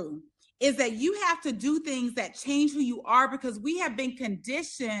through, is that you have to do things that change who you are, because we have been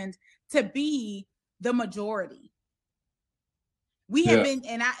conditioned to be the majority. We have been,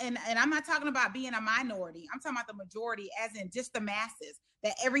 and I'm not talking about being a minority. I'm talking about the majority, as in just the masses,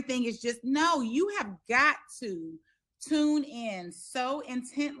 that everything is just, no, you have got to tune in so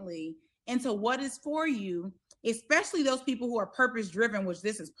intently into what is for you, especially those people who are purpose driven, which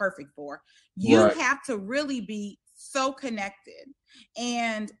this is perfect for. You have to really be so connected,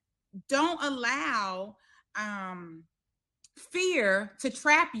 and don't allow fear to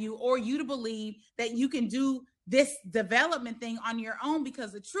trap you, or you to believe that you can do this development thing on your own.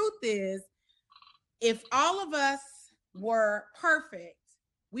 Because the truth is, if all of us were perfect,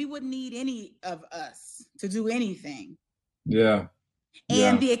 we wouldn't need any of us to do anything. Yeah.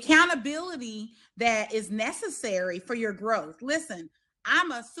 And the accountability that is necessary for your growth. Listen,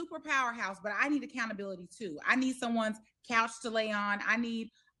 I'm a super powerhouse, but I need accountability too. I need someone's couch to lay on. I need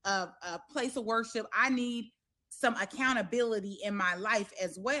a place of worship. I need some accountability in my life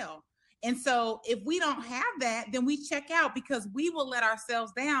as well. And so if we don't have that, then we check out, because we will let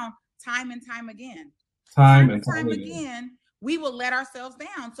ourselves down time and time again. Time and time again, we will let ourselves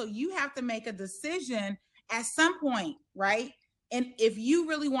down. So you have to make a decision at some point, right? And if you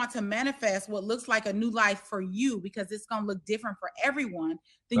really want to manifest what looks like a new life for you, because it's going to look different for everyone,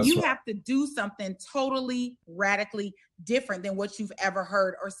 then you have to do something totally radically different than what you've ever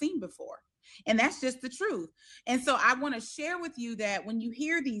heard or seen before. And that's just the truth. And so I want to share with you that when you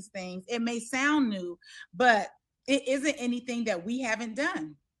hear these things, it may sound new, but it isn't anything that we haven't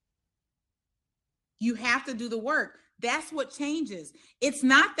done. You have to do the work. That's what changes. It's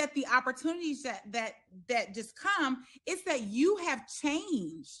not that the opportunities that just come, it's that you have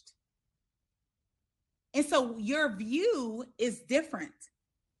changed. And so your view is different,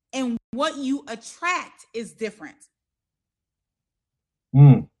 and what you attract is different.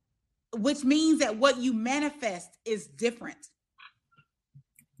 Which means that what you manifest is different.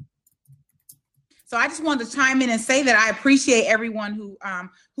 So I just wanted to chime in and say that I appreciate everyone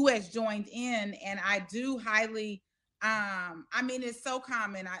who has joined in, and I do highly. I mean, it's so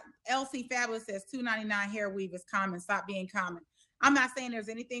common. LC Fabulous says $2.99 hair weave is common. Stop being common. I'm not saying there's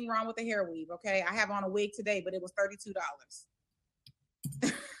anything wrong with the hair weave. Okay, I have on a wig today, but it was $32.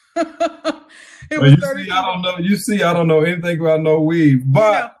 You see, I don't know anything about no weave,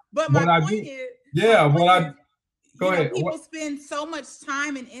 but my point is, go ahead. People spend so much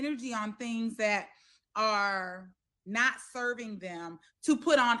time and energy on things that are not serving them to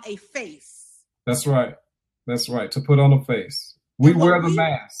put on a face. That's right. To put on a face. We wear the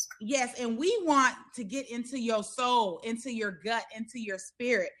mask. Yes, and we want to get into your soul, into your gut, into your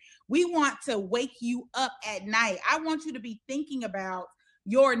spirit. We want to wake you up at night. I want you to be thinking about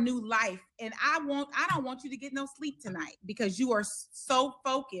your new life, and I don't want you to get no sleep tonight because you are so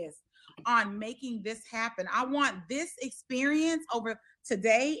focused on making this happen. I want this experience over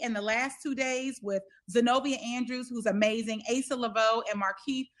today and the last 2 days with Zenobia Andrews, who's amazing, Asa Laveau, and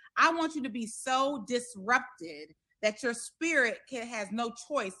Markeith. I want you to be so disrupted that your spirit has no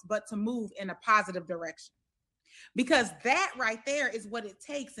choice but to move in a positive direction. Because that right there is what it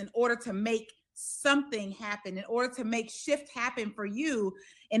takes in order to make something happen, in order to make shift happen for you,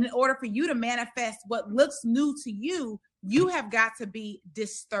 and in order for you to manifest what looks new to you, you have got to be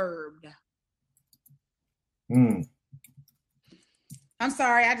disturbed. I'm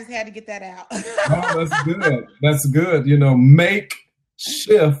sorry, I just had to get that out. Oh, that's good. That's good. Make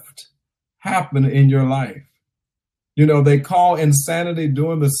shift happen in your life. They call insanity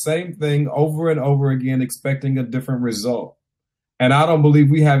doing the same thing over and over again, expecting a different result. And I don't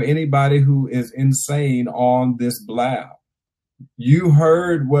believe we have anybody who is insane on this blab. You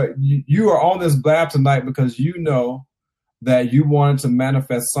heard you are on this blab tonight because you know that you wanted to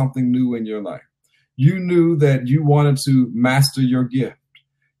manifest something new in your life. You knew that you wanted to master your gift.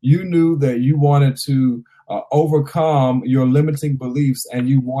 You knew that you wanted to overcome your limiting beliefs, and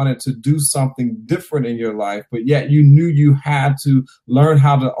you wanted to do something different in your life, but yet you knew you had to learn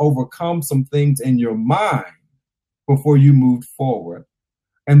how to overcome some things in your mind before you moved forward.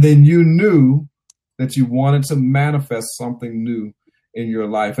 And then you knew that you wanted to manifest something new in your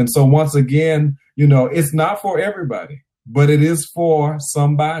life. And so once again, it's not for everybody, but it is for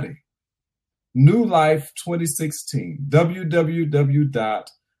somebody. New Life 2016,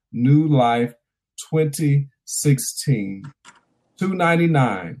 www.newlife2016,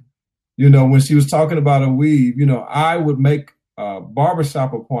 $2.99. When she was talking about a weave, I would make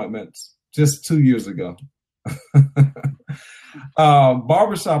barbershop appointments just 2 years ago.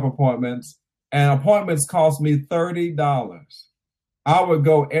 Barbershop appointments, and appointments cost me $30. I would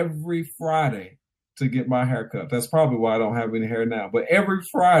go every Friday to get my hair cut. That's probably why I don't have any hair now. But every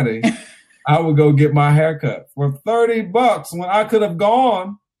Friday, I would go get my hair cut for $30 when I could have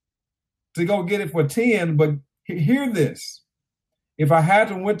gone to go get it for $10. But hear this. If I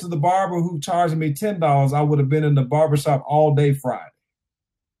hadn't went to the barber who charged me $10, I would have been in the barbershop all day Friday.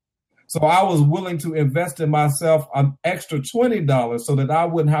 So I was willing to invest in myself an extra $20 so that I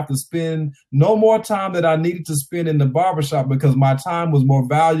wouldn't have to spend no more time that I needed to spend in the barbershop, because my time was more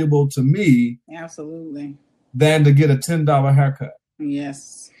valuable to me. Absolutely. Than to get a $10 haircut.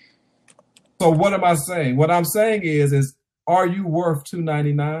 Yes. So what am I saying? What I'm saying is are you worth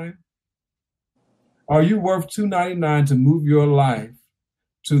 $2.99? Are you worth $2.99 to move your life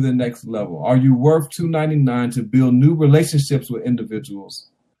to the next level? Are you worth $2.99 to build new relationships with individuals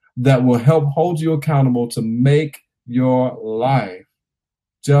that will help hold you accountable to make your life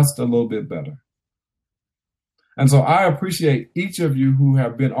just a little bit better? And so I appreciate each of you who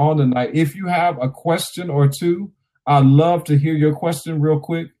have been on tonight. If you have a question or two, I'd love to hear your question real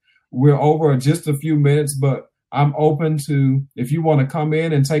quick. We're over just a few minutes, but I'm open to, if you want to come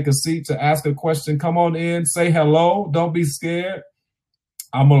in and take a seat to ask a question, come on in, say hello. Don't be scared.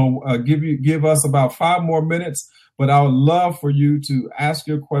 I'm going to give us about 5 more minutes, but I would love for you to ask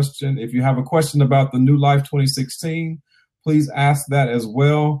your question. If you have a question about the New Life 2016, please ask that as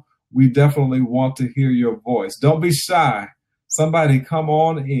well. We definitely want to hear your voice. Don't be shy. Somebody come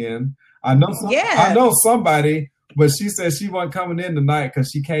on in. I know somebody, but she said she wasn't coming in tonight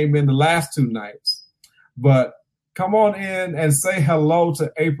because she came in the last 2 nights. But come on in and say hello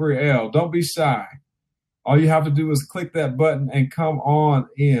to April. Don't be shy. All you have to do is click that button and come on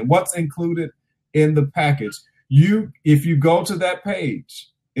in. What's included in the package? If you go to that page,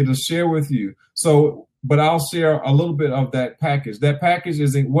 it'll share with you. So, but I'll share a little bit of that package. That package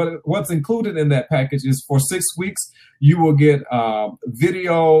is what's included in that package is for 6 weeks, you will get a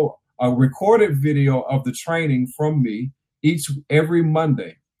recorded video of the training from me every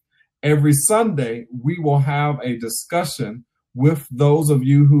Monday. Every Sunday, we will have a discussion with those of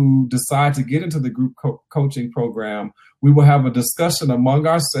you who decide to get into the group coaching program. We will have a discussion among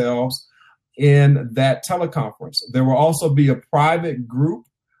ourselves in that teleconference. There will also be a private group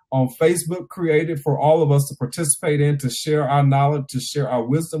on Facebook created for all of us to participate in, to share our knowledge, to share our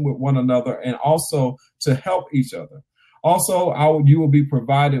wisdom with one another, and also to help each other. Also, you will be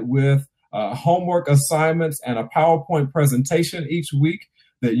provided with homework assignments and a PowerPoint presentation each week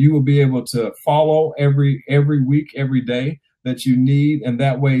that you will be able to follow every week, every day that you need. And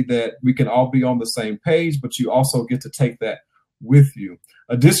that way that we can all be on the same page, but you also get to take that with you.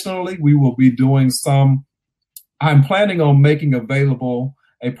 Additionally, we will be doing I'm planning on making available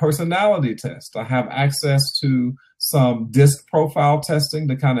a personality test. I have access to some DISC profile testing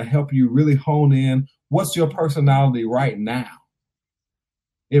to kind of help you really hone in what's your personality right now.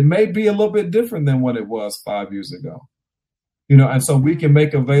 It may be a little bit different than what it was 5 years ago, and so we can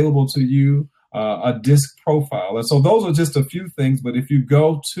make available to you a DISC profile. And so those are just a few things, but if you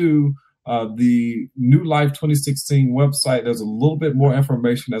go to the New Life 2016 website, there's a little bit more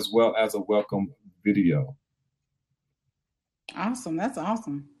information as well as a welcome video. Awesome. That's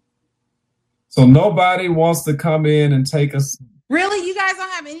awesome. So nobody wants to come in and take us. Really? You guys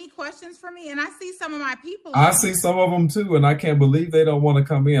don't have any questions for me? And I see some of my people. I see some of them too, and I can't believe they don't want to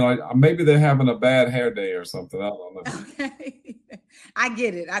come in. Maybe they're having a bad hair day or something. I don't know. Okay. I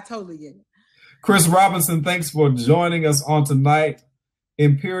get it. I totally get it. Chris Robinson, thanks for joining us on tonight.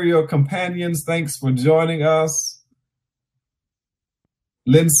 Imperial Companions, thanks for joining us.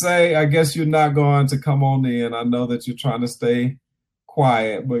 Lindsay, I guess you're not going to come on in. I know that you're trying to stay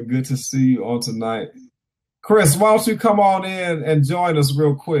quiet, but good to see you on tonight. Chris, why don't you come on in and join us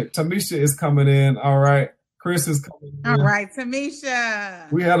real quick? Tamisha is coming in. All right. Chris is coming in. All right,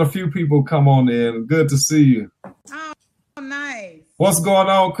 Tamisha. We had a few people come on in. Good to see you. Oh, nice. What's going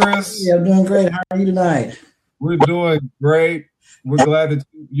on, Chris? Yeah, I'm doing great. How are you tonight? We're doing great. We're glad that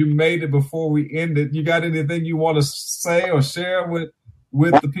you made it before we ended. You got anything you want to say or share with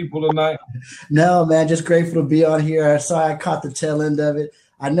the people tonight? No, man, just grateful to be on here. I caught the tail end of it.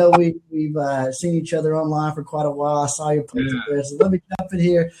 I know we've seen each other online for quite a while. I saw your post there, so let me jump in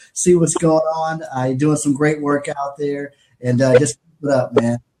here, see what's going on. You're doing some great work out there, and just keep it up,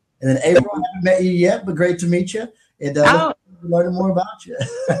 man. And then April, I haven't met you yet, but great to meet you, and learning more about you.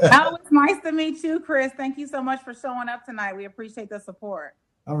 Oh, it's nice to meet you, Chris. Thank you so much for showing up tonight. We appreciate the support.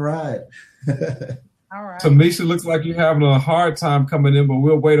 All right. All right. Tamisha, looks like you're having a hard time coming in, but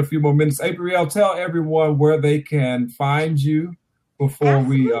we'll wait a few more minutes. April, tell everyone where they can find you before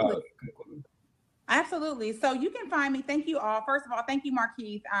we Absolutely. So you can find me. Thank you all. First of all, thank you,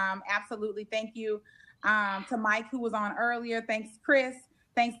 Markeith. Absolutely. Thank you to Mike, who was on earlier. Thanks, Chris.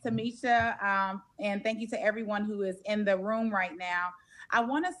 Thanks, Tamisha. And thank you to everyone who is in the room right now. I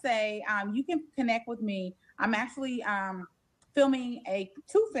want to say you can connect with me. I'm actually filming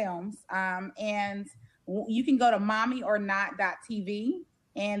two films, and you can go to mommyornot.tv,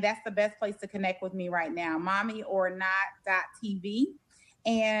 and that's the best place to connect with me right now, mommyornot.tv.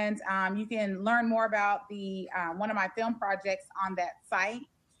 And you can learn more about one of my film projects on that site,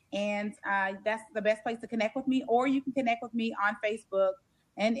 and that's the best place to connect with me. Or you can connect with me on Facebook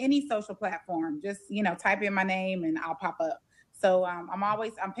and any social platform. Just type in my name and I'll pop up. So I'm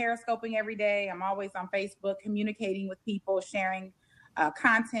periscoping every day. I'm always on Facebook, communicating with people, sharing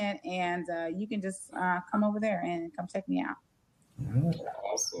content, and you can just come over there and come check me out.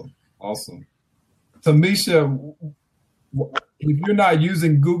 Awesome. Tamisha, if you're not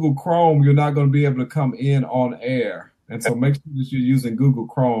using Google Chrome, you're not going to be able to come in on air. And so make sure that you're using Google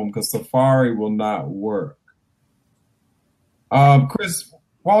Chrome, because Safari will not work. Chris,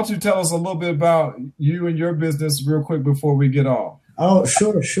 why don't you tell us a little bit about you and your business real quick before we get off? Oh,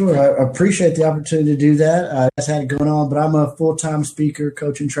 sure. I appreciate the opportunity to do that. I just had it going on, but I'm a full-time speaker,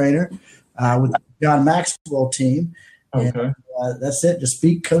 coach, and trainer with the John Maxwell team. Okay. And, that's it. Just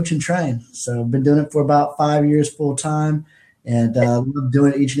speak, coach, and train. So I've been doing it for about 5 years full-time, and love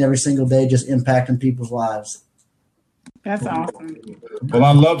doing it each and every single day, just impacting people's lives. That's awesome. Well,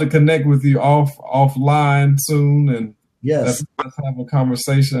 I'd love to connect with you offline soon, and yes, let's have a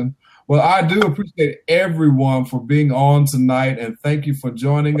conversation. Well, I do appreciate everyone for being on tonight, and thank you for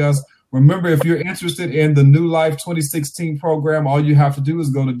joining us. Remember, if you're interested in the New Life 2016 program, all you have to do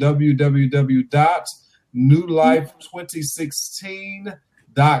is go to www.newlife2016.com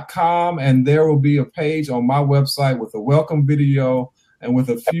markeithbrayton.com, and there will be a page on my website with a welcome video and with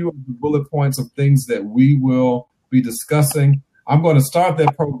a few of the bullet points of things that we will be discussing. I'm going to start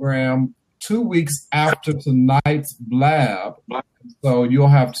that program 2 weeks after tonight's blab. So you'll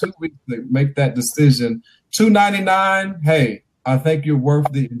have 2 weeks to make that decision. $2.99. Hey, I think you're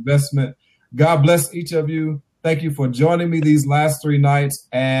worth the investment. God bless each of you. Thank you for joining me these last 3 nights,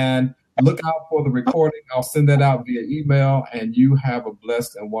 and look out for the recording. I'll send that out via email, and you have a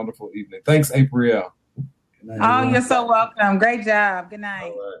blessed and wonderful evening. Thanks, April. Oh, you're so welcome. Great job. Good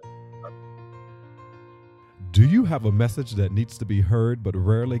night. Do you have a message that needs to be heard but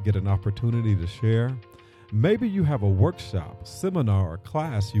rarely get an opportunity to share? Maybe you have a workshop, seminar, or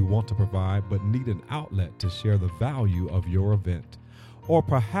class you want to provide but need an outlet to share the value of your event. Or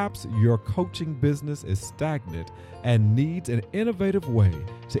perhaps your coaching business is stagnant and needs an innovative way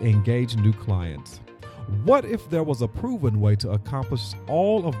to engage new clients. What if there was a proven way to accomplish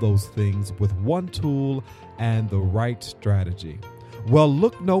all of those things with one tool and the right strategy? Well,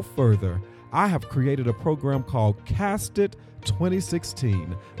 look no further. I have created a program called Cast It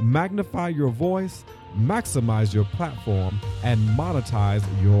 2016. Magnify your voice, maximize your platform, and monetize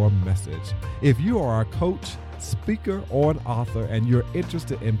your message. If you are a coach, speaker, or an author and you're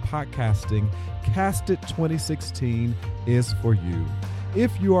interested in podcasting, Cast It 2016 is for you.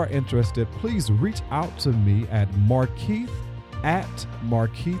 If you are interested, please reach out to me at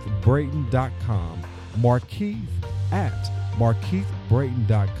markeith@markeithbrayton.com.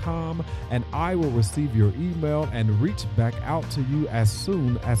 markeith@markeithbrayton.com, and I will receive your email and reach back out to you as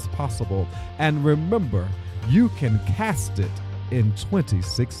soon as possible. And remember, you can cast it in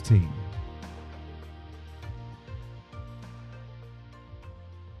 2016.